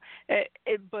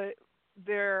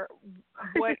they're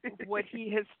what he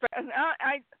has.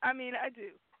 I do.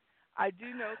 I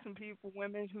do know some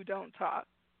women who don't talk.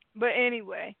 But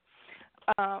anyway.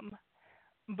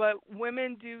 But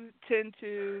women do tend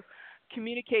to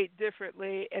communicate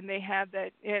differently, and they have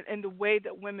that. And the way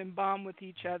that women bond with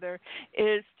each other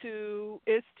is through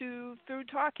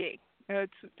talking,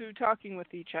 through talking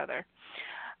with each other.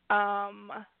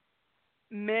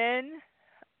 Men,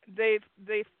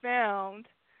 they've found,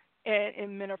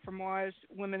 and men are from Mars,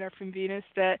 women are from Venus,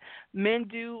 that men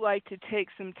do like to take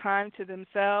some time to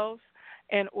themselves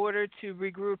in order to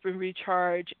regroup and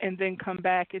recharge and then come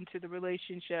back into the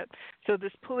relationship. So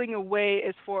this pulling away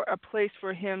is for a place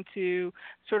for him to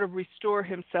sort of restore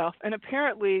himself. And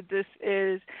apparently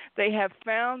they have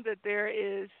found that there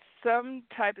is some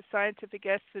type of scientific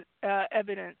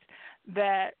evidence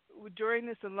that during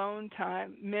this alone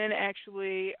time, men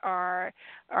actually are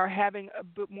having a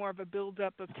bit more of a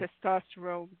buildup of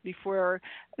testosterone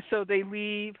so they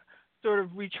leave, sort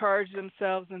of recharge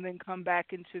themselves and then come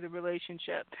back into the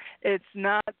relationship. It's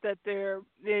not that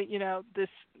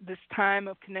this time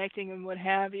of connecting and what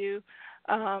have you.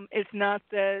 It's not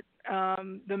that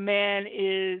the man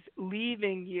is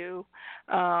leaving you,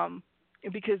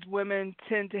 because women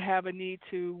tend to have a need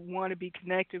to want to be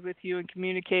connected with you and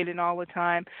communicating all the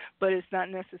time, but it's not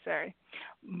necessary.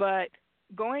 But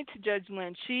going to Judge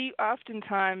Lynn, she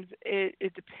oftentimes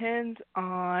it depends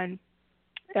on.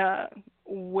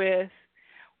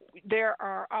 There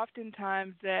are often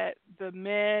times that the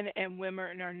men and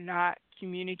women are not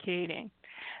communicating.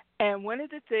 And one of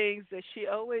the things that she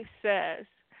always says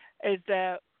is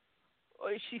that,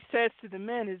 or she says to the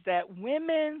men, is that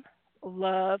women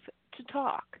love to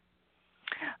talk.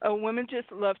 Women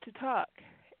just love to talk.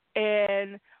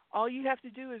 And all you have to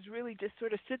do is really just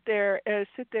sort of sit there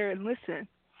and listen.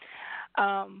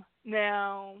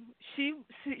 Now, she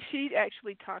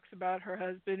actually talks about her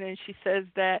husband, and she says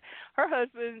that her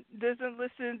husband doesn't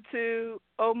listen to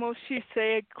almost, she'd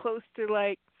say, close to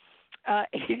like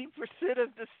 80%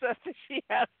 of the stuff that she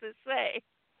has to say.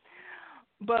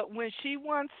 But when she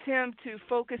wants him to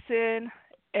focus in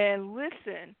and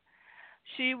listen,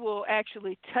 she will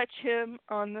actually touch him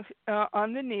on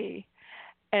the knee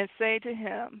and say to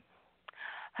him,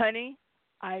 "Honey,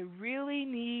 I really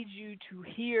need you to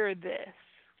hear this.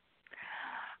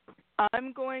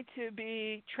 I'm going to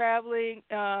be traveling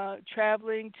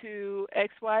to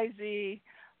XYZ.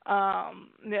 I'm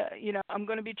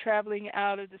going to be traveling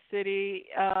out of the city,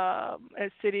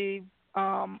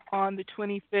 on the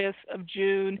 25th of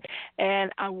June,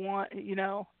 and I want,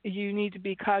 you need to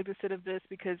be cognizant of this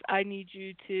because I need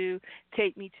you to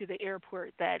take me to the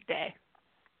airport that day."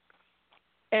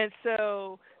 And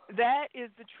so that is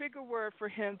the trigger word for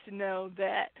him to know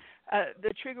that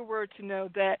the trigger word to know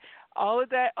that all of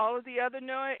the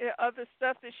other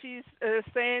stuff that she's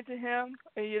saying to him,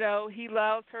 he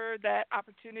allows her that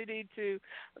opportunity to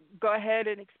go ahead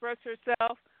and express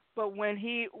herself. But when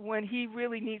he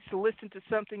really needs to listen to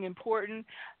something important,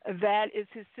 that is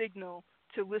his signal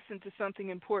to listen to something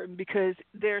important, because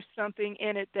there's something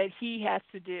in it that he has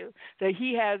to do,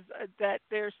 that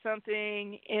there's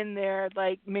something in there,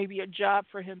 like maybe a job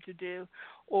for him to do,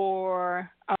 or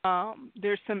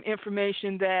there's some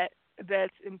information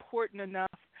that's important enough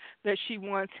that she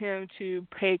wants him to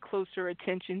pay closer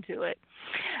attention to it.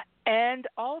 And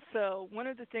also, one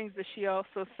of the things that she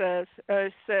also says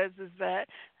is that,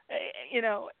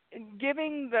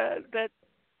 giving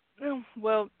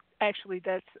actually,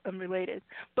 that's unrelated.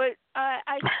 But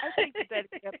I think that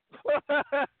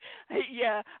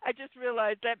yeah, I just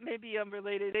realized that may be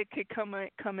unrelated. It could come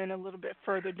in a little bit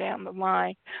further down the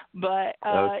line. But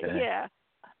okay. Yeah.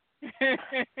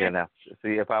 Now,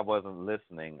 see, if I wasn't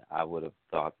listening, I would have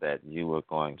thought that you were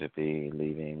going to be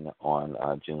leaving on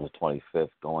June the 25th,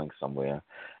 going somewhere.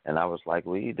 And I was like,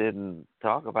 we didn't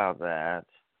talk about that.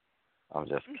 I'm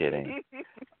just kidding.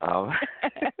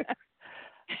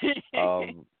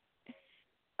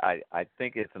 I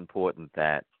think it's important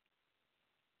that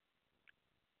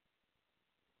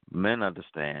men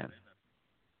understand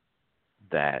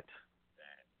that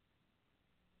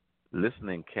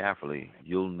listening carefully,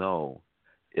 you'll know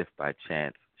if by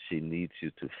chance she needs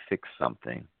you to fix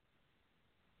something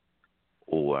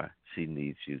or she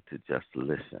needs you to just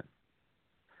listen.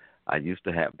 I used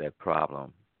to have that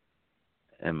problem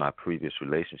in my previous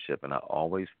relationship, and I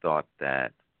always thought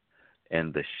that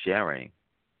in the sharing,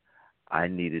 I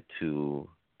needed to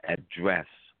address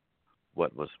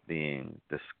what was being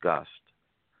discussed.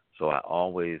 So I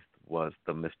always was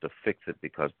the Mr. Fix-It,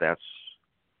 because that's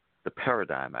the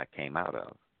paradigm I came out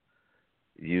of.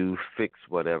 You fix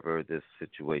whatever this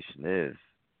situation is,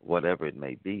 whatever it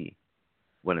may be,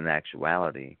 when in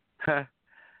actuality,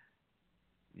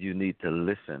 you need to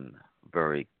listen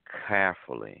very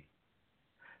carefully,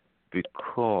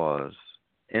 because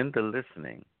in the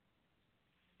listening,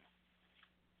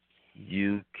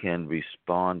 you can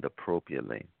respond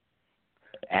appropriately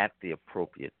at the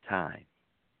appropriate time.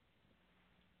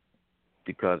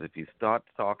 Because if you start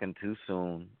talking too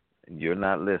soon and you're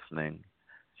not listening,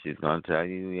 she's going to tell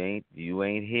you you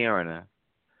ain't hearing her,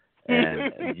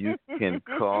 and you can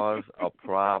cause a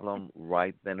problem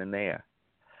right then and there.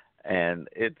 And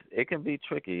it can be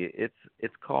tricky.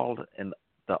 It's called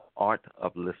the art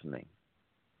of listening,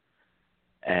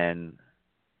 and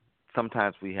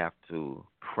sometimes we have to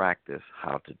practice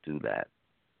how to do that.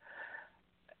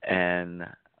 And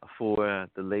for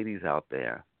the ladies out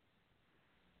there,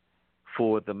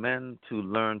 for the men to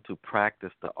learn to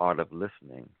practice the art of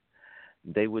listening,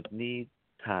 they would need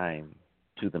time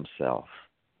to themselves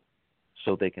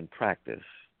so they can practice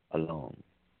alone.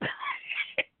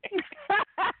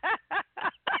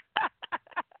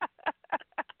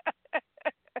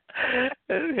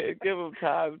 Give them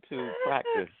time to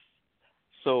practice,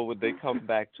 so when they come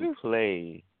back to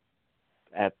play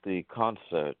at the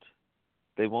concert,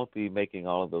 they won't be making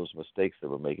all of those mistakes they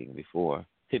were making before,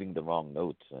 hitting the wrong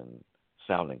notes and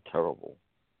sounding terrible.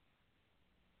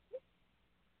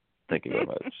 Thank you very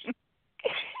much.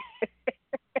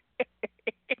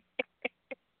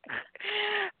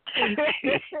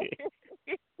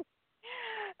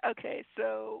 Okay,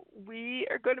 so we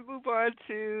are going to move on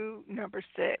to number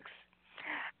 6.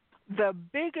 The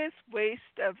biggest waste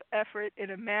of effort in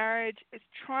a marriage is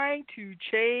trying to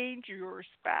change your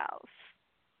spouse.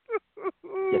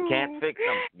 You can't fix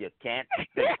them. You can't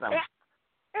fix them.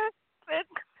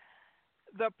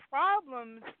 The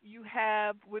problems you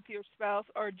have with your spouse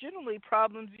are generally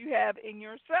problems you have in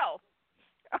yourself.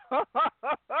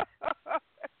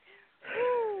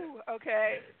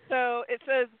 Okay, so it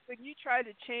says when you try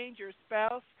to change your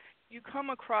spouse, you come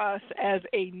across as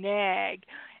a nag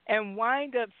and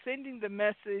wind up sending the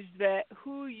message that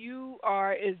who you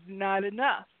are is not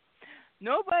enough.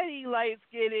 Nobody likes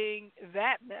getting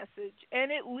that message,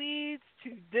 and it leads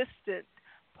to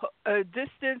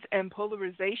distance and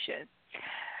polarization.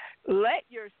 Let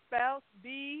your spouse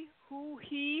be who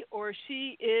he or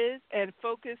she is and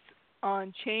focus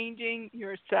on changing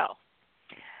yourself.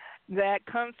 That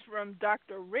comes from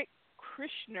Dr. Rick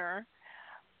Krishner,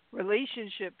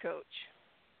 relationship coach.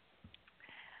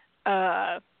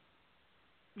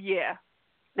 Yeah.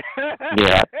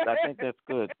 Yeah, I think that's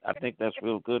good. I think that's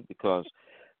real good, because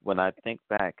when I think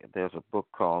back, there's a book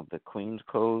called The Queen's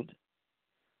Code,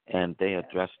 and they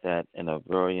address that in a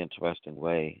very interesting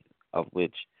way, of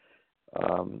which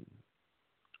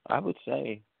I would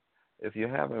say if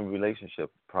you're having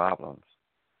relationship problems,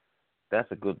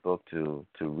 that's a good book to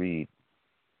read,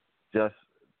 just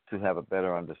to have a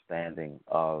better understanding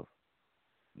of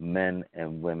men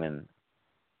and women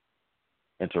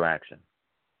interaction.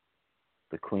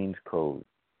 The Queen's Code.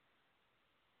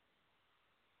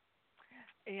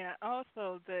 Yeah.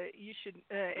 Also, that you should,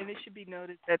 and it should be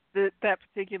noted that that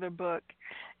particular book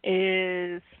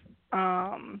is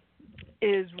um,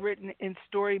 is written in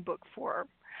storybook form.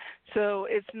 So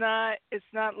it's not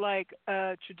like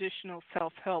a traditional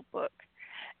self help book.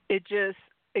 It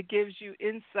gives you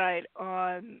insight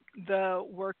on the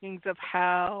workings of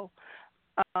how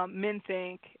men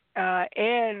think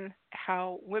and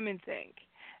how women think,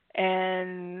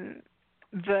 and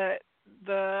the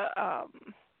the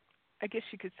I guess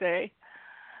you could say,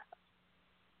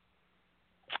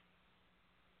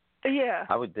 yeah.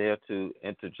 I would dare to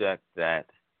interject that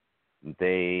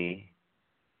they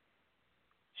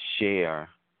share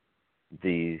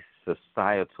the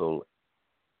societal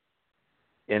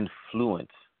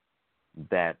influence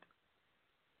that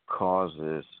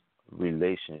causes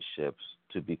relationships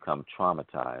to become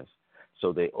traumatized.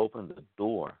 So they open the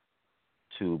door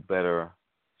to better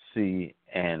see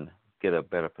and get a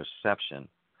better perception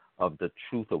of the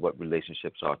truth of what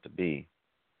relationships ought to be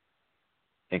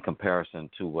in comparison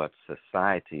to what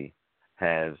society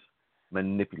has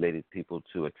manipulated people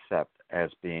to accept as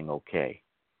being okay.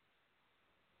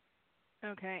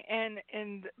 Okay, and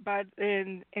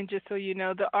just so you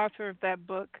know, the author of that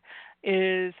book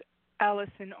is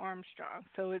Alison Armstrong.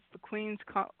 So it's the Queen's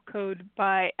Code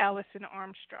by Alison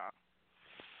Armstrong.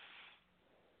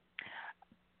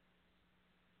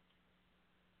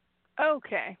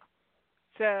 Okay,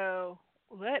 so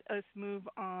let us move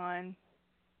on.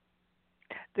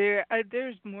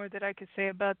 There's more that I could say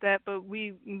about that, but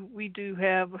we do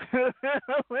have a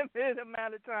limited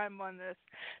amount of time on this.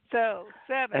 So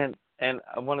 7. And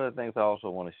one of the things I also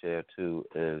want to share too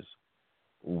is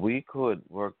we could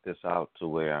work this out to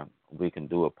where we can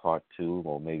do a part 2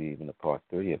 or maybe even a part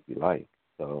 3 if you like.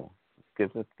 So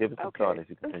give it some thought as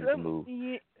you continue to move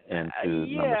into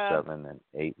number 7 and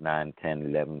 8, 9, 10,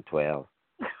 11, 12.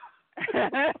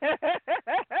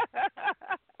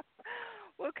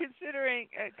 Well, considering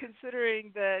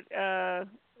that,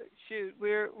 shoot,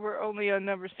 we're only on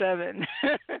number 7.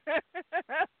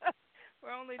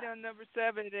 We're only on number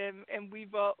 7, and we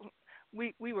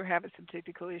were having some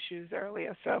technical issues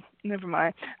earlier, so never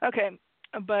mind. Okay,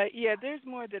 but yeah, there's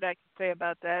more that I can say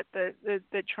about that.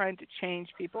 That trying to change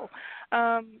people,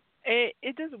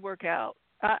 it doesn't work out.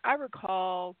 I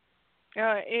recall,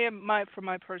 from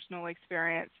my personal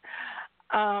experience,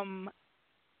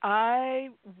 I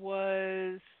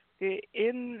was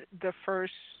in the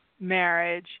first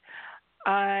marriage.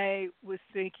 I was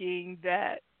thinking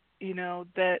that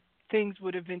that things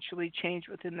would eventually change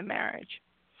within the marriage.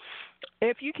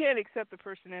 If you can't accept the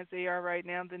person as they are right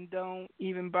now, then don't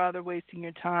even bother wasting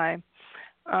your time.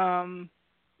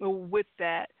 With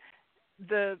that,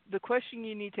 the question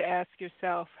you need to ask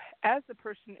yourself, as the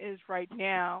person is right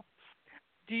now,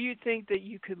 do you think that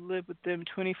you could live with them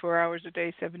 24 hours a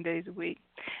day, 7 days a week?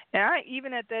 And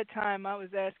even at that time, I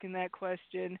was asking that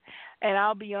question, and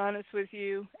I'll be honest with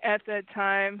you, at that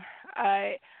time,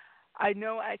 I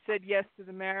know I said yes to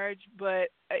the marriage, but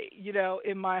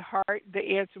in my heart,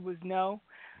 the answer was no.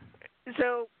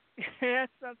 So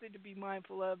that's something to be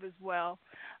mindful of as well.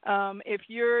 If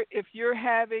you're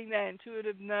having that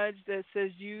intuitive nudge that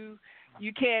says you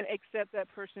can't accept that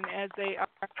person as they are,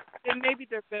 then maybe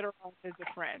they're better off as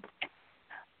a friend.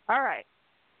 All right.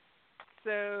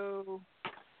 So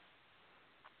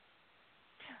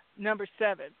number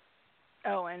 7.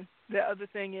 Oh, and the other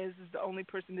thing is the only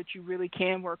person that you really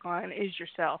can work on is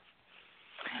yourself.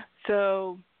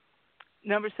 So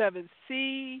number 7,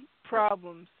 see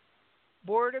problems,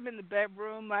 boredom in the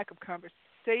bedroom, lack of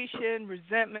conversation,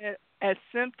 resentment as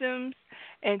symptoms,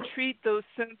 and treat those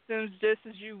symptoms just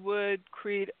as you would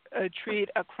treat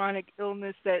a chronic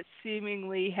illness that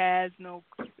seemingly has no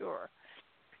cure.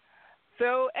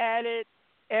 Throw at it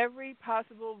every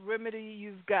possible remedy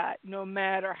you've got, no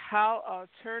matter how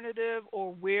alternative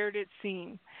or weird it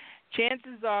seems.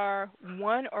 Chances are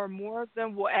one or more of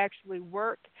them will actually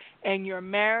work, and your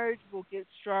marriage will get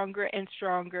stronger and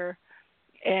stronger.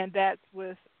 And that's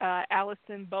with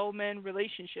Allison Bowman,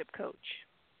 relationship coach.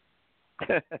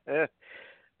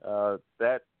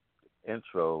 That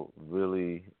intro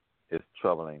really is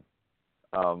troubling.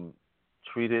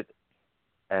 Treat it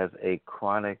as a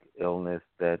chronic illness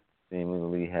that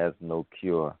seemingly has no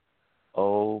cure.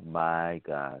 Oh my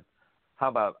God. How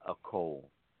about a cold?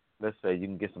 Let's say you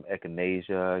can get some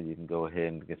echinacea, you can go ahead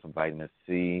and get some vitamin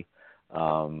C,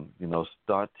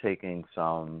 start taking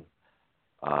some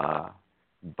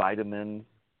Vitamins,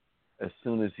 as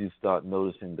soon as you start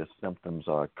noticing the symptoms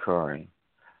are occurring.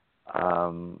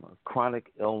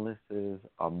 Chronic illnesses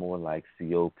are more like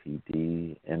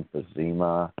COPD,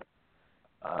 emphysema.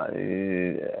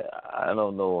 I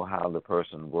don't know how the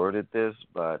person worded this,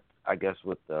 but I guess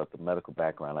with the medical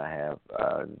background I have,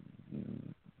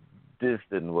 this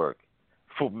didn't work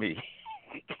for me.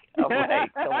 I'm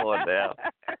like, come on now.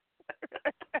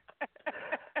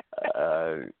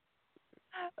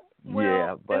 Well,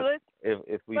 yeah, but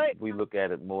if we look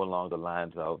at it more along the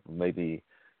lines of maybe,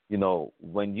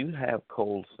 when you have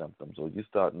cold symptoms or you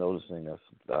start noticing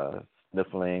a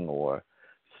sniffling or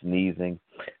sneezing,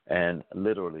 and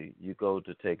literally you go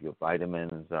to take your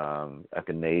vitamins,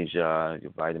 echinacea,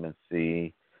 your vitamin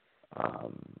C,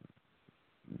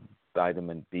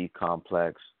 vitamin B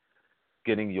complex,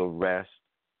 getting your rest,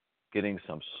 getting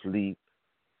some sleep,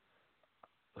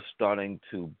 starting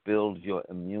to build your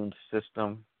immune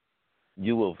system,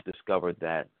 you will discover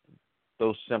that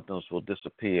those symptoms will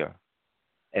disappear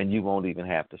and you won't even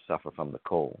have to suffer from the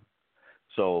cold.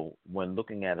 So when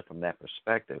looking at it from that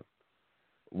perspective,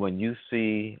 when you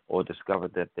see or discover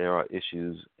that there are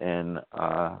issues in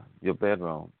your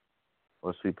bedroom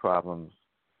or see problems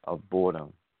of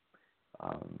boredom,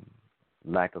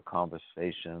 lack of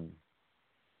conversation,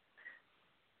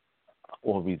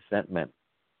 or resentment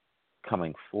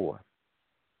coming forth,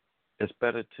 it's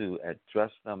better to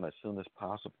address them as soon as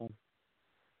possible,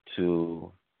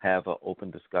 to have an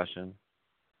open discussion,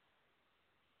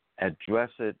 address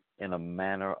it in a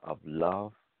manner of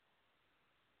love,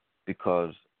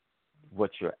 because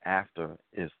what you're after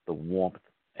is the warmth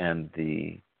and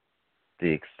the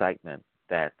excitement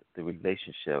that the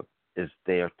relationship is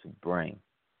there to bring.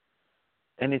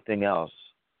 Anything else,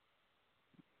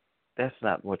 that's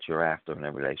not what you're after in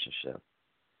a relationship.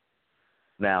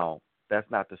 Now, that's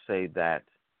not to say that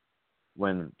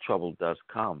when trouble does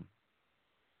come,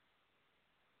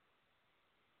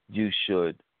 you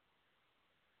should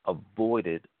avoid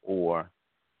it or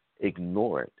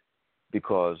ignore it,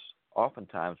 because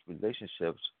oftentimes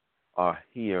relationships are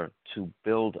here to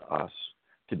build us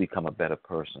to become a better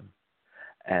person.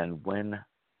 And when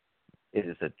it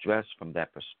is addressed from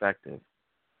that perspective,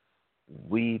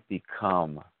 we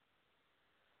become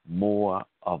more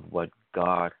of what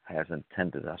God has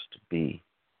intended us to be.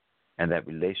 And that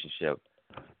relationship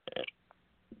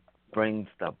brings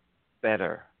the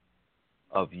better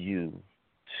of you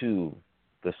to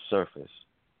the surface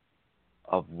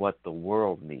of what the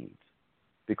world needs.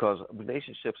 Because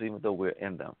relationships, even though we're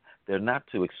in them, they're not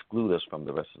to exclude us from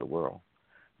the rest of the world.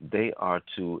 They are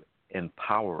to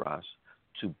empower us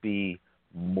to be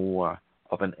more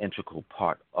of an integral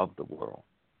part of the world.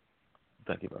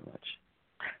 Thank you very much.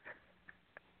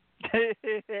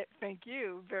 Thank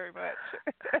you very much.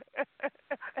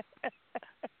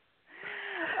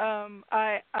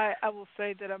 I will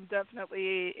say that I'm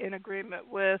definitely in agreement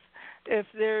with if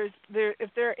there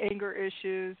are anger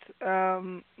issues,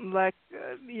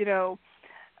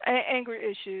 anger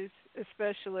issues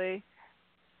especially,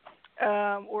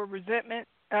 or resentment.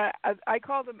 I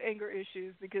call them anger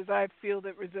issues because I feel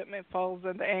that resentment falls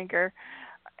under anger.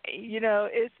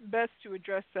 It's best to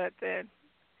address that then.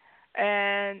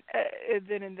 And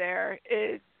then and there,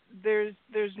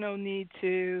 there's no need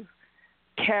to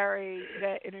carry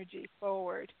that energy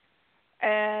forward,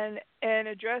 and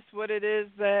address what it is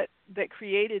that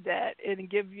created that, and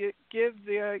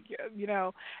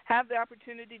have the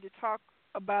opportunity to talk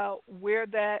about where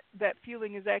that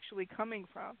feeling is actually coming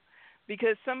from,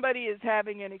 because somebody is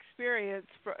having an experience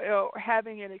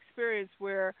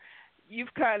where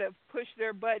you've kind of pushed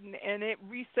their button and it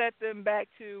reset them back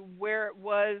to where it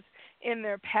was in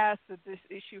their past that this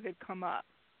issue had come up.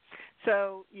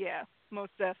 So, yeah,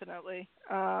 most definitely.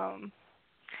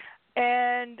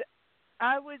 And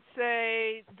I would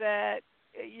say that,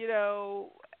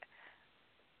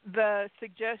 the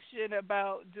suggestion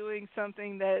about doing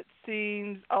something that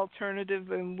seems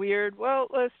alternative and weird, well,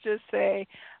 let's just say,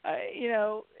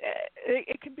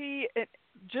 it could be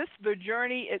just the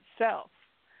journey itself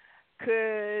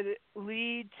could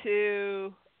lead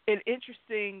to an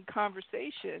interesting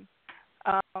conversation,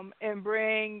 and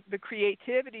bring the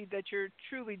creativity that you're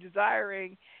truly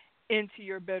desiring into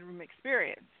your bedroom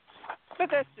experience.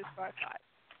 But that's just my thought.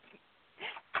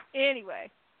 Anyway,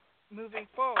 moving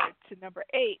forward to number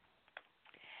 8.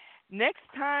 Next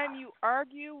time you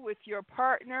argue with your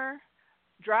partner,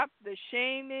 drop the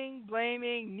shaming,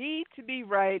 blaming, need to be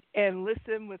right, and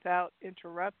listen without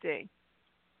interrupting.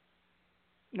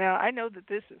 Now, I know that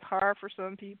this is hard for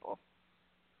some people.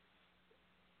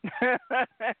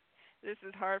 This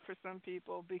is hard for some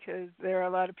people because there are a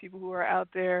lot of people who are out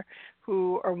there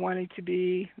who are wanting to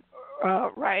be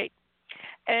right.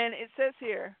 And it says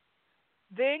here,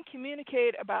 then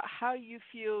communicate about how you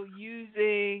feel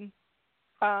using,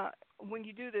 when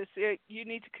you do this, you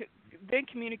need to then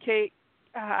communicate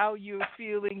how you're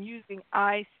feeling using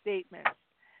I statements.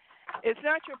 It's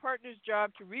not your partner's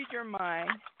job to read your mind,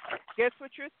 guess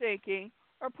what you're thinking,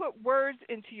 or put words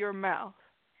into your mouth.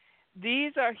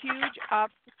 These are huge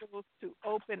obstacles to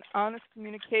open, honest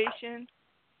communication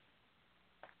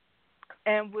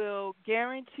and will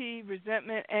guarantee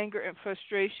resentment, anger, and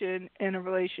frustration in a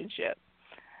relationship.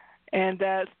 And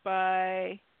that's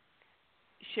by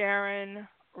Sharon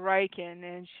Riken,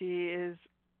 and she is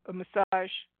a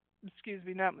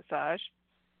not massage,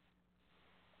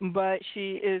 but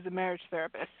she is a marriage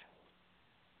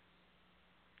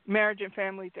and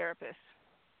family therapist.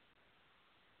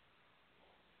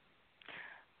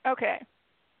 Okay,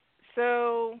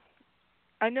 so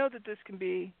I know that this can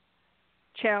be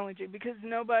challenging because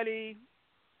nobody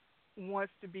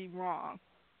wants to be wrong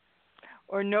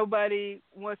or nobody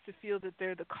wants to feel that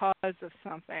they're the cause of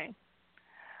something.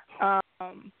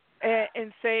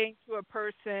 And saying to a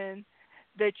person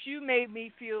that you made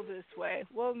me feel this way.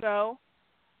 Well, no,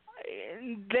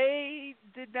 they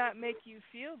did not make you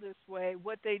feel this way.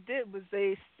 What they did was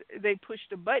they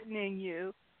pushed a button in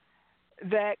you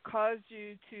that caused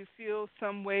you to feel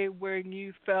some way where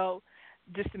you felt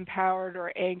disempowered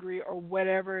or angry or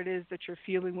whatever it is that you're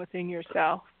feeling within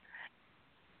yourself.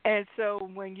 And so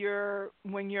when you are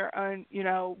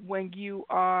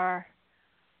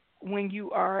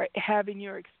having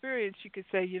your experience, you could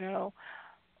say,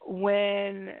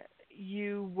 when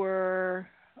you were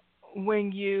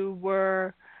when you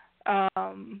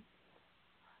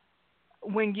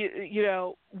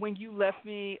left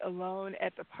me alone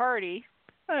at the party.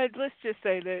 Let's just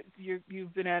say that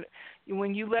you've been at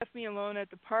when you left me alone at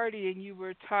the party and you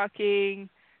were talking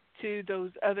to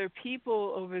those other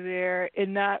people over there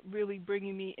and not really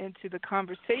bringing me into the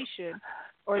conversation,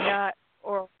 or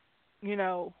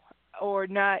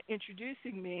not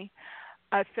introducing me.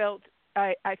 I felt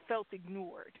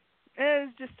ignored.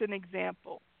 It's just an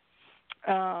example.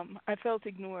 I felt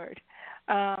ignored.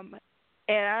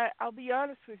 And I'll be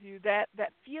honest with you, that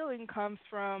feeling comes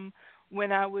from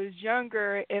when I was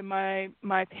younger and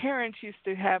my parents used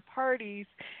to have parties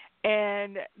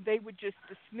and they would just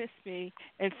dismiss me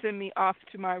and send me off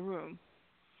to my room.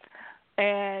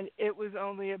 And it was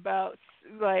only about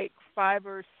like 5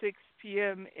 or 6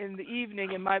 p.m. in the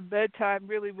evening, and my bedtime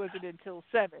really wasn't until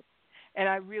 7. And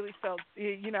I really felt,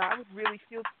 I would really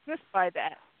feel dismissed by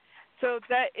that. So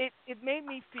that it made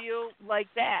me feel like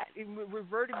that. It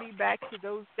reverted me back to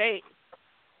those days.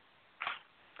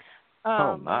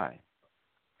 Oh, my.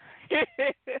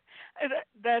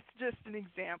 That's just an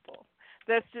example.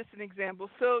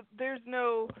 So there's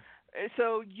no,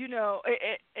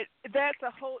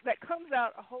 that comes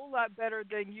out a whole lot better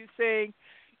than you saying,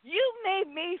 you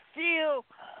made me feel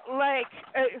like,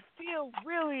 feel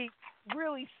really,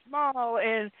 really small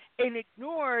and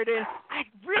ignored, and I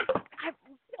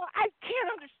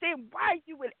can't understand why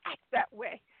you would act that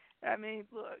way. I mean,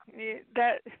 look,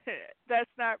 that's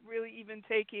not really even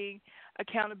taking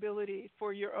accountability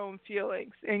for your own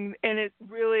feelings, and it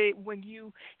really, when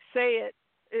you say it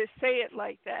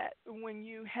like that, when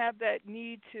you have that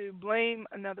need to blame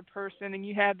another person and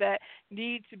you have that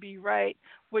need to be right,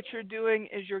 what you're doing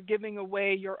is you're giving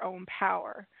away your own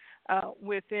power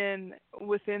within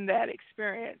that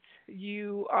experience.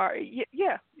 You are,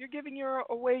 you're giving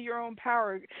away your own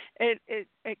power.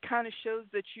 It kind of shows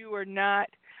that you are not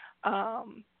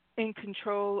in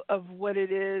control of what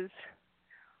it is.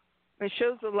 It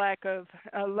shows a lack of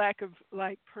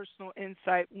like personal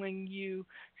insight when you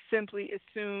simply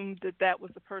assume that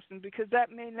was the person, because that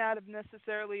may not have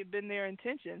necessarily been their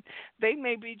intention. They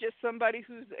may be just somebody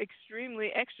who's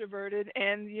extremely extroverted,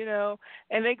 and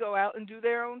and they go out and do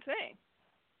their own thing,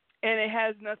 and it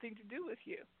has nothing to do with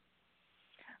you.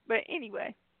 But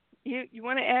anyway, you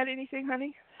want to add anything,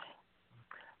 honey?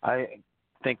 I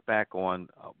think back on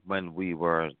when we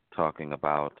were talking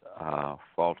about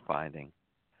fault finding,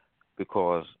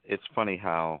 because it's funny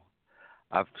how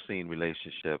I've seen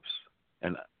relationships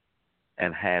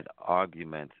and had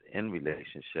arguments in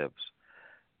relationships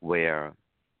where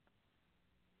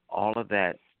all of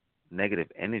that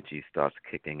negative energy starts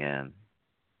kicking in,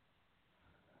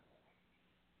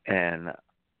 and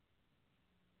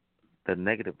the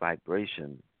negative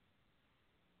vibration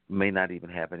may not even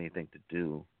have anything to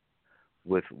do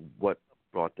with what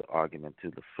brought the argument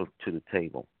to the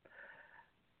table.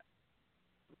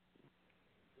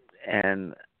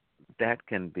 And that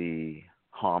can be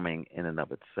harming in and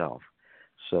of itself.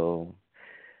 So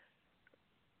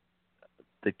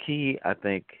the key, I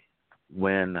think,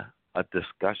 when a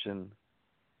discussion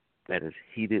that is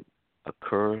heated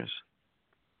occurs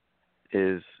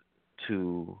is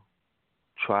to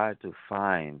try to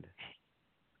find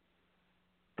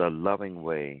the loving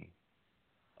way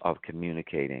of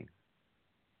communicating.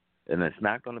 And it's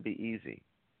not going to be easy,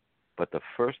 but the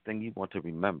first thing you want to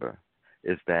remember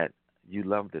is that you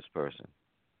love this person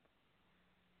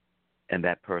and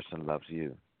that person loves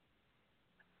you.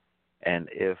 And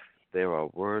if there are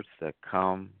words that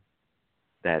come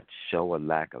that show a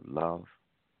lack of love,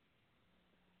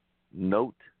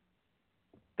 note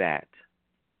that,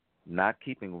 not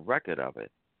keeping record of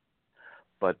it,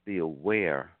 but be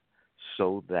aware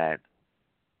so that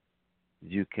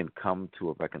you can come to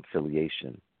a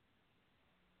reconciliation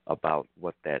about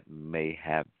what that may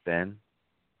have been,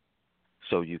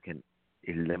 so you can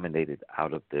eliminate it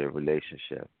out of the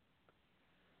relationship.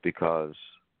 Because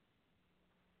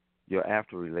you're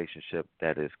after a relationship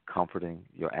that is comforting,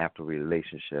 you're after a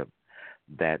relationship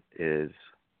that is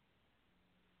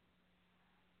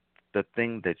the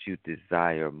thing that you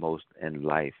desire most in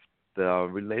life. The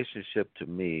relationship, to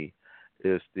me,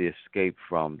 is the escape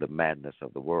from the madness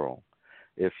of the world.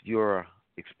 If you're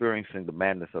experiencing the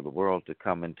madness of the world to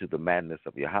come into the madness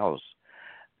of your house,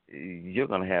 you're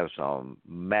going to have some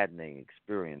maddening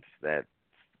experience that's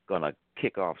going to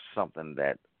kick off something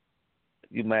that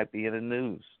you might be in the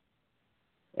news,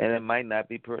 and it might not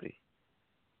be pretty.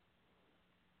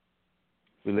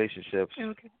 Relationships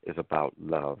is about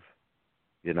love,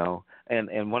 you know.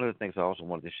 And one of the things I also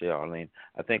wanted to share, Arlene,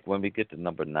 I think when we get to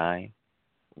number 9,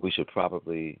 we should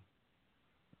probably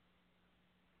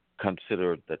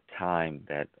consider the time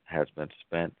that has been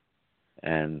spent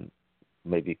and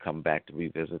maybe come back to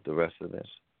revisit the rest of this.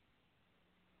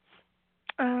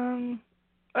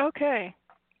 Okay.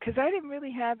 Because I didn't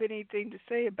really have anything to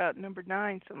say about number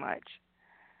 9 so much.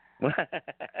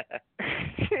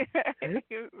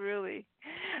 Really,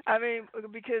 I mean,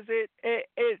 because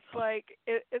it's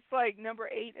like number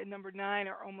 8 and number 9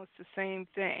 are almost the same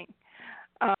thing.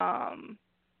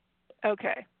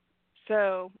 Okay,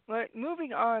 so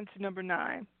moving on to number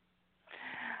 9.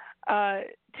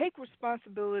 Take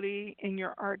responsibility in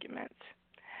your arguments.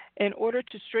 In order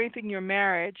to strengthen your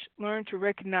marriage, learn to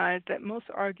recognize that most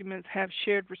arguments have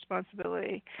shared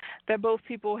responsibility, that both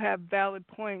people have valid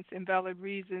points and valid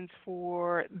reasons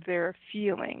for their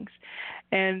feelings.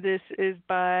 And this is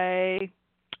by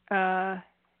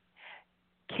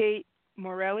Kate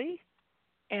Morelli.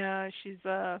 She's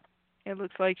it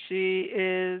looks like she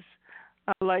is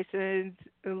a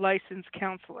licensed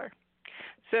counselor.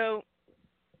 So,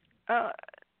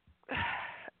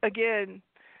 again,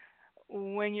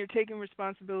 when you're taking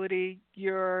responsibility,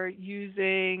 you're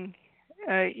using,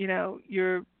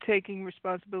 you're taking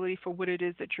responsibility for what it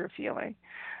is that you're feeling,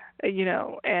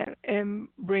 and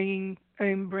bringing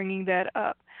that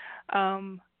up.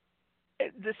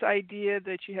 This idea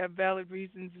that you have valid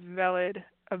reasons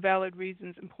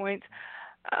and points.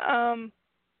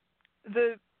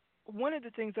 One of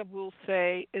the things I will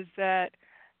say is that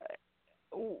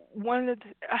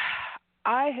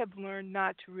I have learned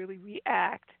not to really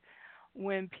react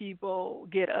when people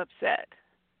get upset.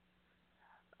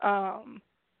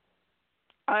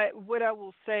 What I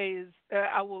will say is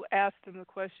I will ask them the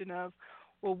question of,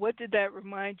 well, what did that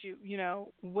remind you?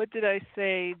 What did I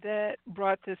say that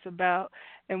brought this about,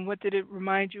 and what did it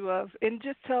remind you of? And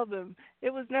just tell them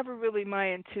it was never really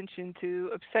my intention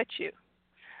to upset you.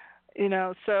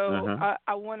 So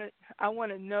I want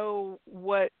to know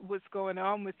what's going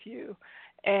on with you,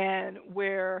 and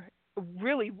where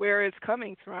it's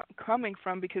coming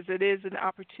from, because it is an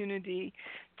opportunity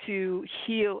to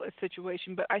heal a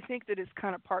situation. But I think that it's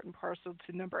kind of part and parcel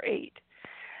to number 8.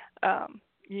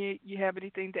 You have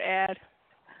anything to add?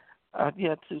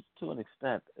 Yeah, to an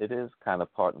extent, it is kind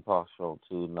of part and parcel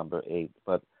to number 8.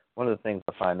 But one of the things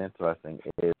I find interesting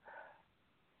is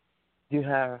you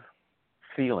have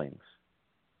feelings,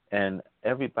 and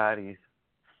everybody's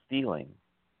feeling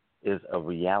is a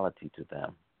reality to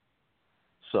them.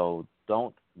 So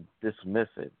don't dismiss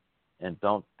it and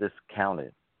don't discount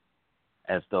it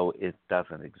as though it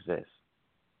doesn't exist.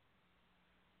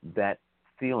 That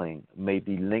feeling may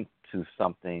be linked to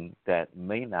something that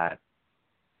may not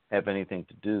have anything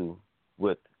to do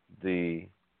with the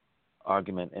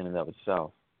argument in and of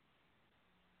itself.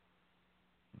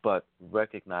 But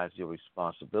recognize your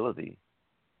responsibility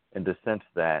in the sense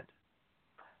that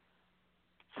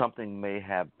something may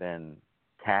have been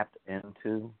tapped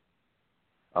into,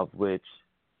 of which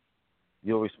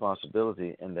your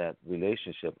responsibility in that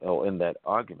relationship or in that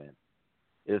argument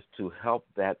is to help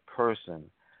that person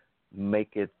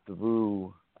make it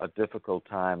through a difficult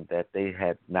time that they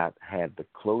had not had the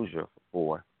closure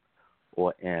for,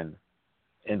 or in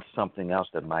something else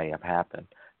that might have happened.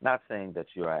 Not saying that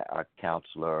you're a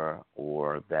counselor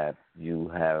or that you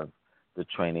have the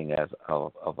training as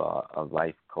a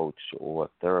life coach or a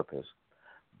therapist,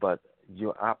 but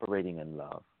you're operating in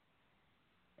love,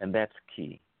 and that's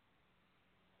key.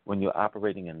 When you're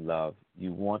operating in love,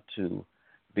 you want to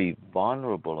be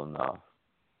vulnerable enough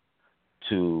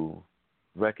to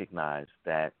recognize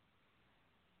that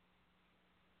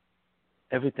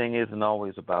everything isn't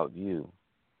always about you,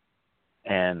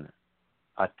 and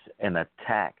an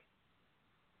attack.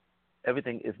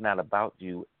 Everything is not about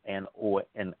you and or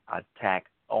an attack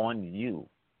on you.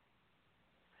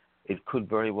 It could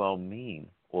very well mean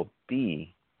or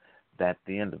be that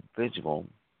the individual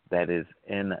that is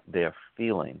in their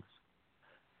feelings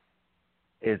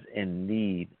is in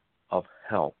need of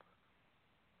help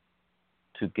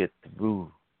to get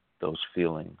through those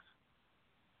feelings,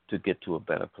 to get to a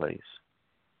better place.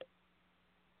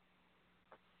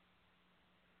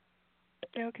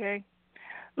 Okay.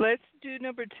 Let's do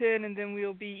number 10, and then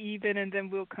we'll be even, and then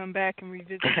we'll come back and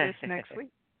revisit this next week.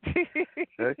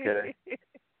 Okay.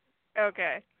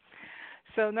 Okay.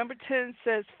 So number 10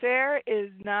 says, fair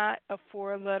is not a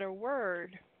four-letter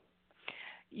word.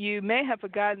 You may have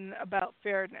forgotten about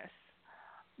fairness,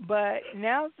 but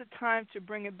now's the time to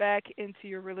bring it back into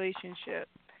your relationship.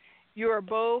 You are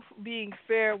both being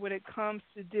fair when it comes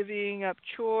to divvying up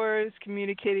chores,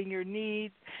 communicating your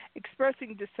needs,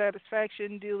 expressing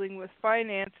dissatisfaction, dealing with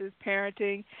finances,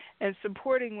 parenting, and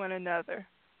supporting one another.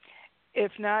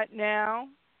 If not now,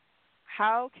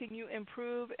 how can you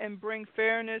improve and bring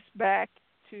fairness back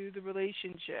to the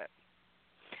relationship?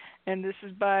 And this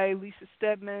is by Lisa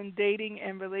Stedman, dating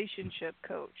and relationship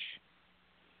coach.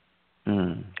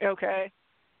 Okay.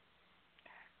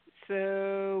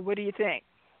 So, what do you think?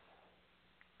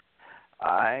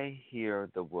 I hear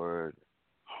the word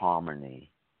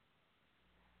harmony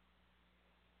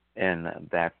in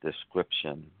that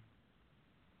description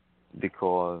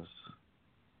because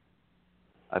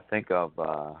I think of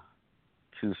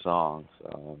two songs,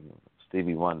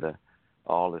 Stevie Wonder,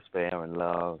 All is Fair in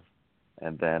Love,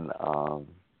 and then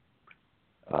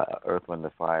Earth, Wind,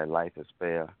 and Fire, Life is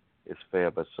Fair. It's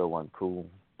fair but so uncool.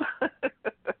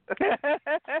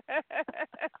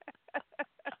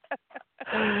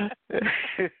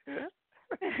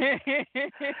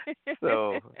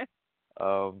 So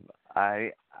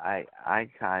I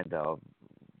kind of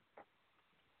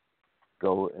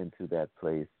go into that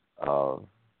place of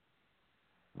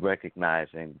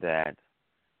recognizing that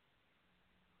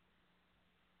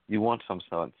you want some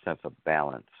sense of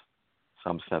balance,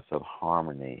 some sense of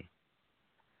harmony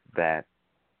that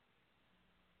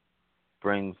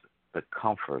brings the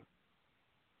comfort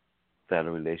that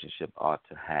a relationship ought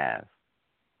to have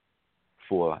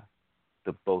for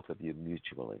the both of you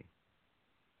mutually.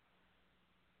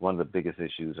 One of the biggest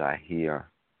issues I hear,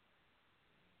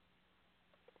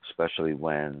 especially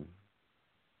when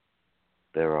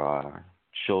there are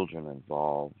children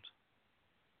involved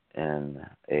in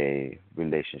a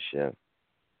relationship,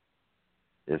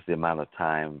 is the amount of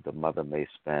time the mother may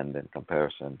spend in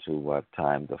comparison to what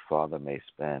time the father may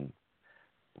spend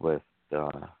with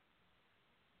the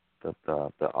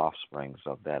offsprings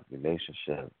of that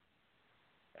relationship.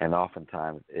 And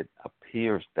oftentimes it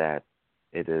appears that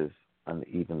it is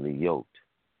unevenly yoked.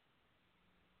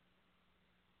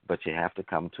 But you have to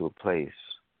come to a place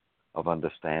of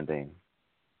understanding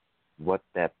what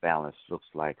that balance looks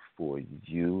like for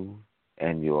you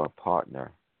and your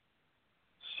partner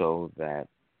so that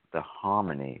the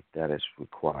harmony that is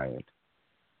required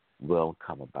will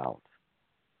come about.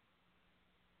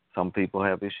 Some people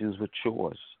have issues with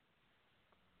chores.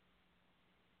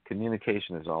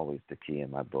 Communication is always the key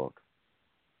in my book.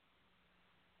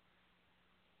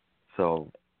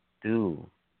 So do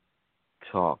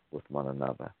talk with one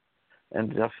another.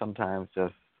 And just sometimes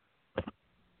just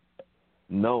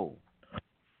know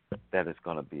that it's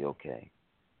going to be okay.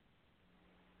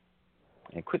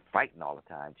 And quit fighting all the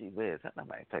time. Gee whiz,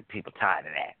 people tired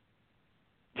of that.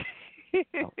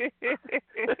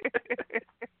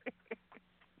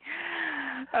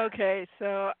 Okay,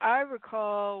 so I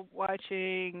recall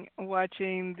watching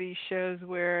these shows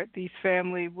where these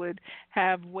family would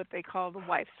have what they call the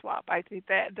wife swap. I think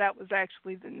that was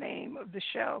actually the name of the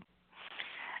show.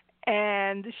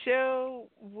 And the show,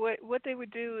 what they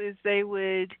would do is they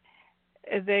would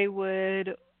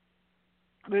the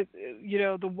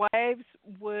wives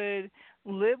would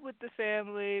live with the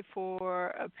family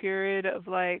for a period of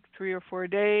like 3 or 4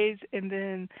 days, and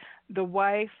then the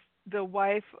wife the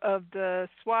wife of the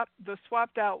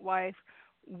swapped out wife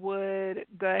would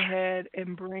go ahead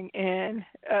and bring in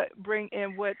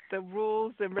what the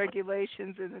rules and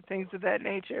regulations and the things of that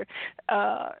nature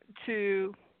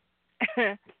to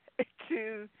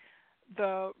to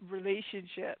the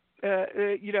relationship,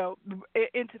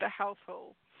 into the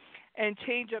household, and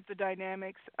change up the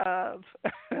dynamics of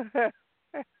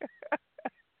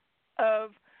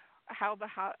of how the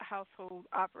household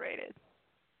operated.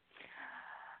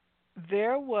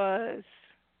 There was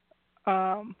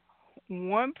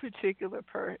one particular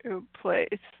place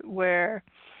where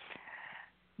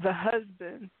the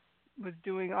husband was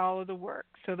doing all of the work.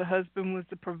 So the husband was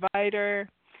the provider,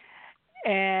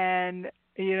 and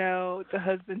the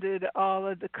husband did all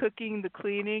of the cooking, the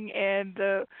cleaning, and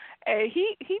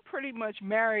he pretty much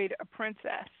married a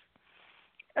princess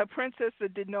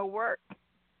that did no work.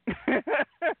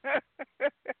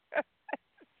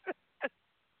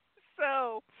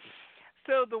 so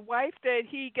the wife that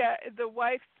he got, the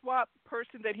wife swap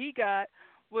person that he got,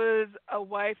 was a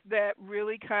wife that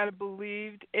really kind of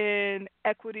believed in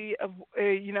equity of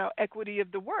equity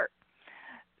of the work.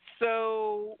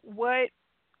 So what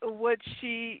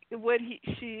she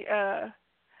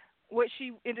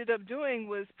ended up doing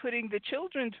was putting the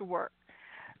children to work,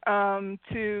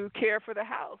 to care for the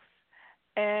house,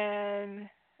 and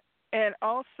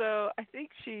also I think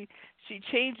she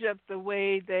changed up the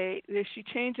way they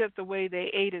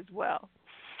ate as well.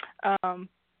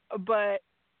 But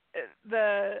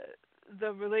the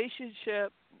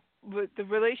relationship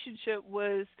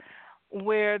was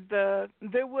where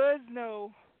there was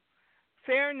no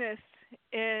fairness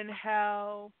in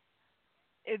how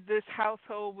this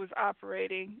household was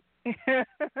operating.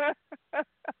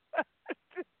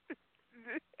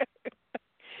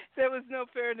 There was no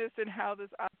fairness in how this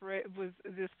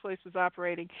place was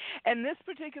operating, and this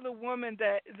particular woman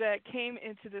that came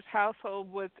into this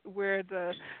household with where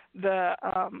the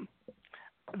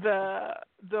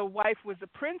wife was a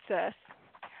princess.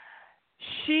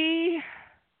 She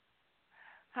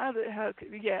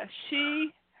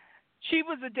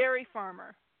was a dairy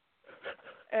farmer,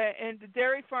 and the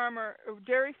dairy farmer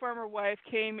wife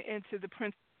came into the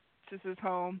princess's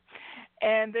home,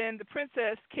 and then the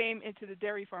princess came into the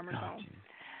dairy farmer's home.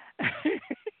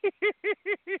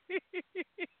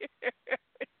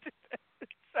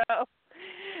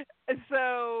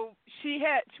 So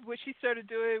what she started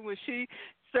doing was she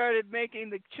started making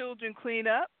the children clean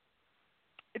up,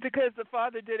 because the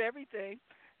father did everything.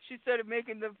 She started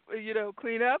making them,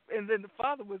 clean up, and then the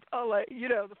father was oh,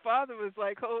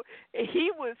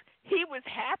 he was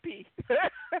happy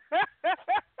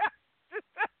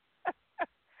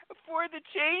for the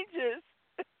changes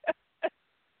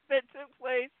that took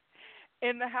place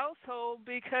in the household,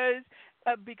 because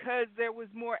there was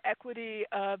more equity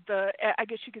of I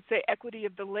guess you could say equity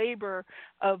of the labor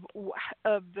of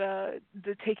the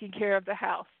taking care of the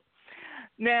house.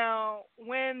 Now,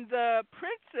 when the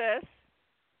princess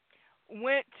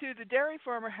went to the dairy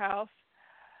farmer house,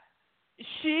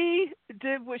 she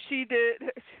did what she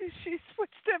did. She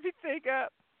switched everything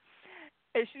up.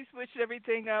 And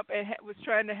was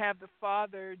trying to have the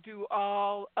father do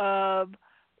all of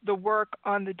the work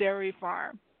on the dairy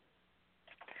farm.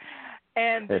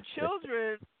 And the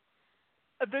children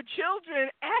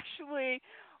actually,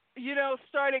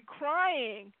 started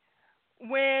crying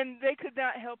when they could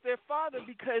not help their father,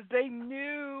 because they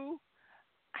knew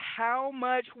how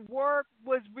much work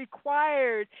was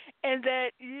required, and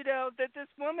that that this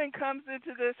woman comes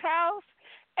into this house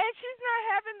and she's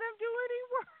not having them do any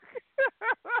work.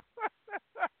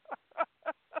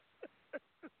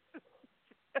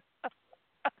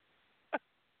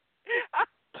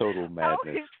 Total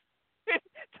madness.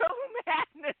 Total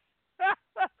madness.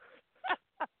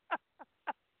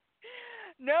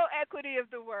 No equity of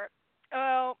the work.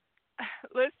 Well,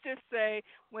 let's just say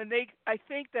I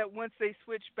think that once they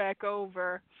switched back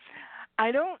over,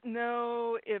 I don't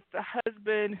know if the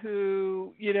husband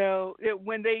who,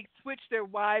 when they switched their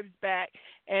wives back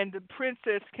and the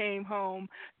princess came home,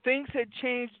 things had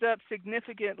changed up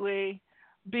significantly,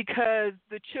 because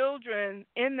the children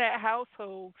in that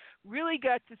household really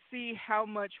got to see how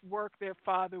much work their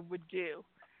father would do.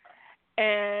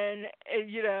 And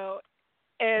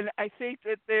I think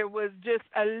that there was just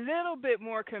a little bit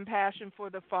more compassion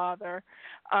for the father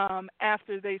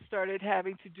after they started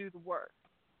having to do the work.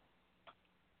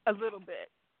 A little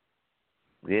bit.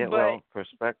 Yeah, well,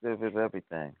 perspective is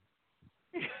everything.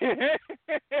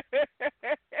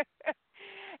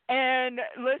 And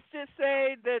let's just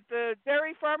say that the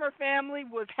dairy farmer family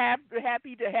was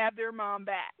happy to have their mom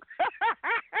back.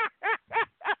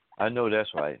 I know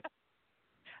that's right.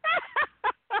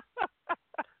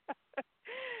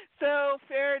 little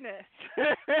fairness.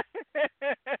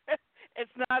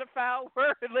 It's not a foul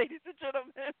word, ladies and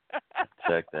gentlemen.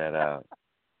 Check that out.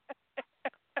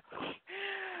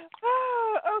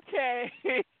 Oh, okay.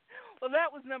 Well,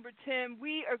 that was number 10.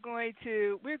 We're going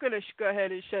to go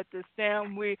ahead and shut this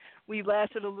down. We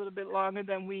lasted a little bit longer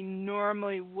than we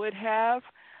normally would have.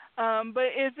 But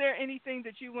is there anything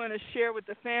that you want to share with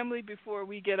the family before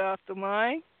we get off the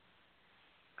line?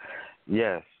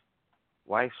 Yes.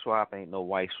 Wife swap ain't no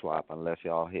wife swap unless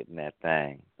y'all hitting that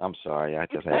thing. I'm sorry, I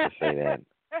just had to say that.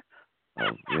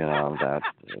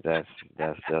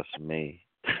 That's just me.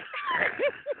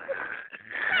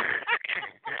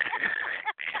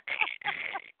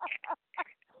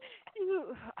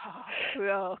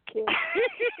 Okay.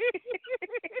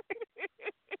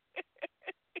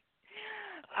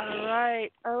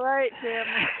 All right,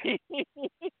 family.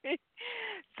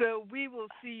 So we will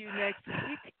see you next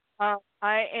week.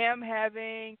 I am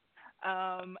having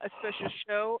a special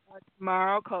show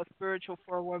tomorrow called Spiritual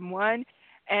 411,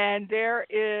 and there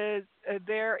is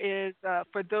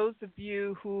for those of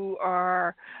you who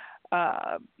are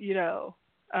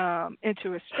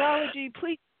into astrology,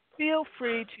 please feel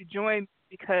free to join,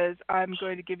 because I'm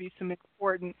going to give you some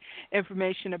important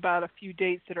information about a few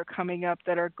dates that are coming up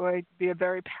that are going to be a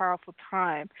very powerful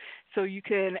time. So you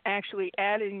can actually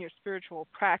add in your spiritual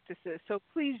practices. So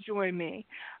please join me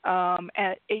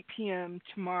at 8 p.m.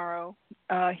 tomorrow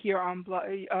here on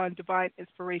Divine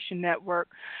Inspiration Network,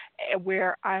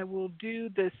 where I will do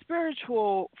the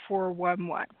Spiritual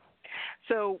 411.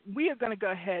 So we are going to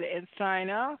go ahead and sign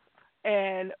off,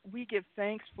 and we give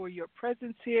thanks for your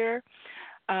presence here.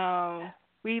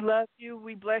 We love you.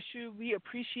 We bless you. We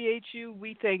appreciate you.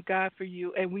 We thank God for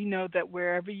you. And we know that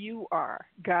wherever you are,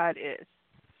 God is.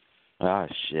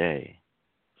 Ashe.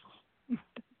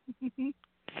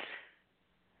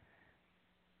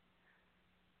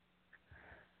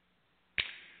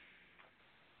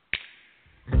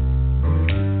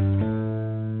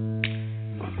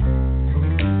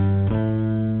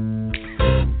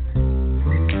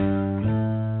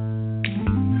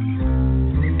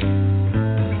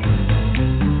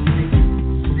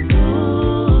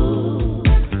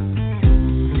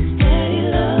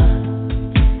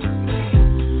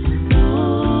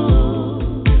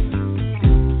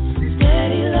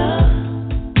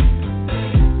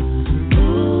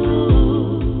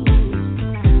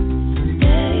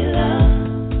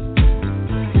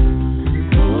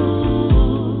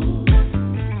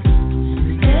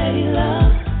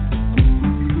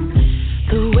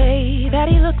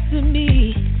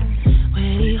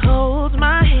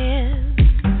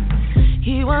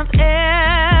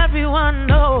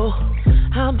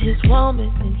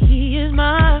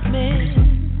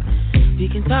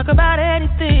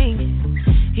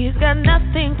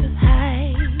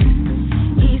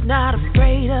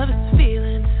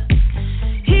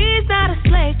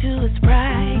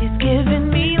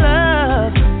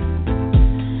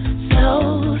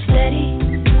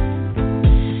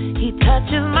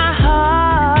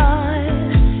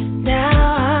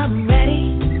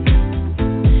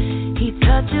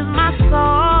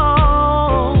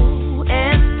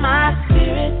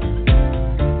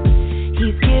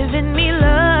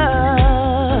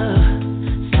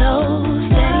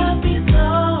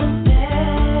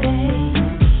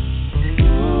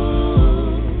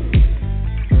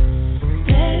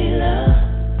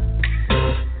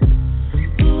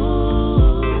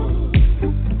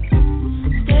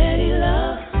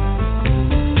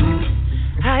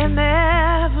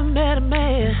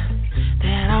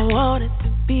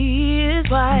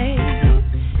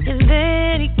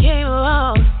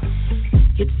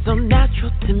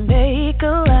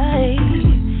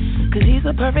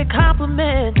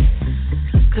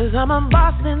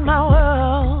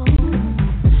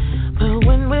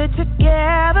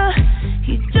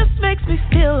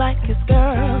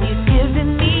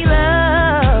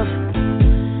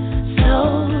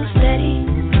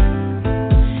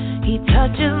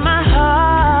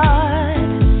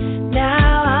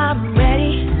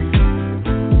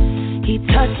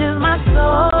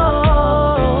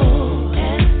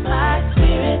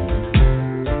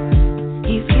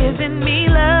 He's giving me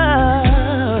love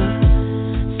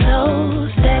so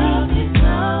steady.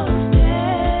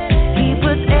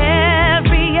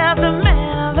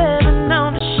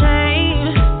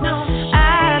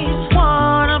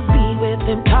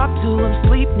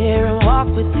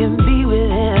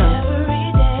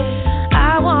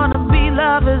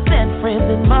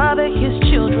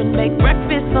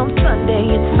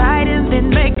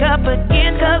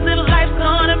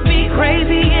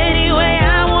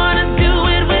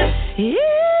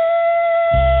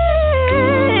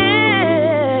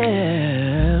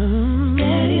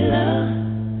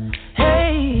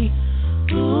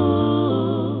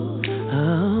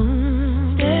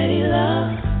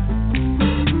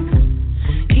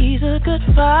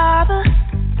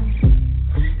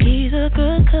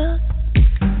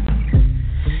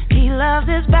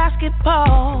 loves his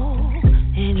basketball,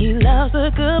 and he loves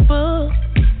a good book.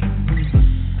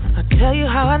 I'll tell you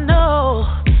how I know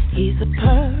he's the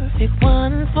perfect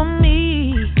one for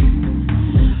me.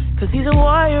 'Cause he's a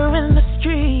warrior in the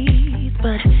streets,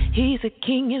 but he's a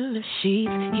king in the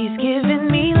sheets. He's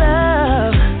giving me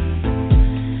love,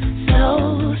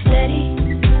 so steady.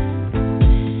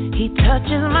 He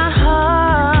touches my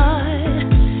heart,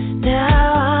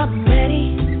 now I'm ready.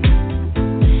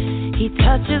 He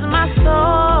touches my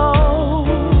soul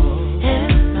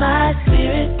and my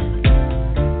spirit.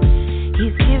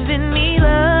 He's giving me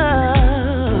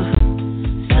love,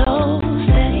 so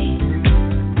steady.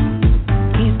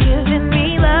 He's giving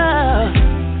me love,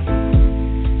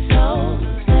 so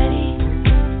steady.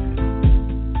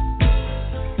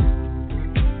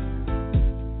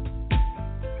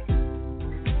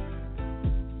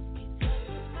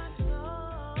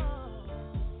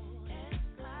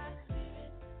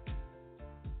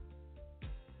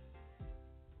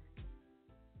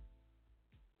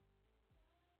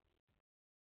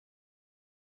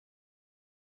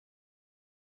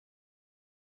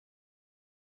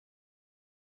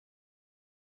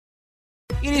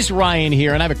 It is Ryan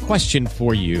here, and I have a question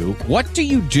for you. What do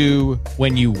you do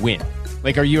when you win?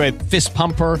 Like, are you a fist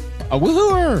pumper, a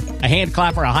woohooer, a hand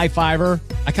clapper, a high fiver?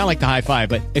 I kind of like the high five,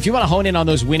 but if you want to hone in on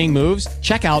those winning moves,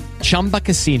 check out Chumba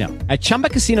Casino. At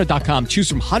ChumbaCasino.com, choose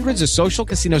from hundreds of social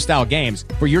casino-style games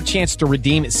for your chance to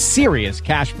redeem serious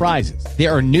cash prizes.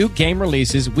 There are new game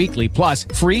releases weekly, plus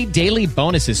free daily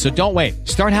bonuses, so don't wait.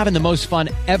 Start having the most fun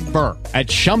ever at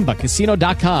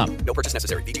ChumbaCasino.com. No purchase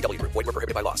necessary. VGW Group. Void where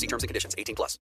prohibited by law. See terms and conditions. 18+.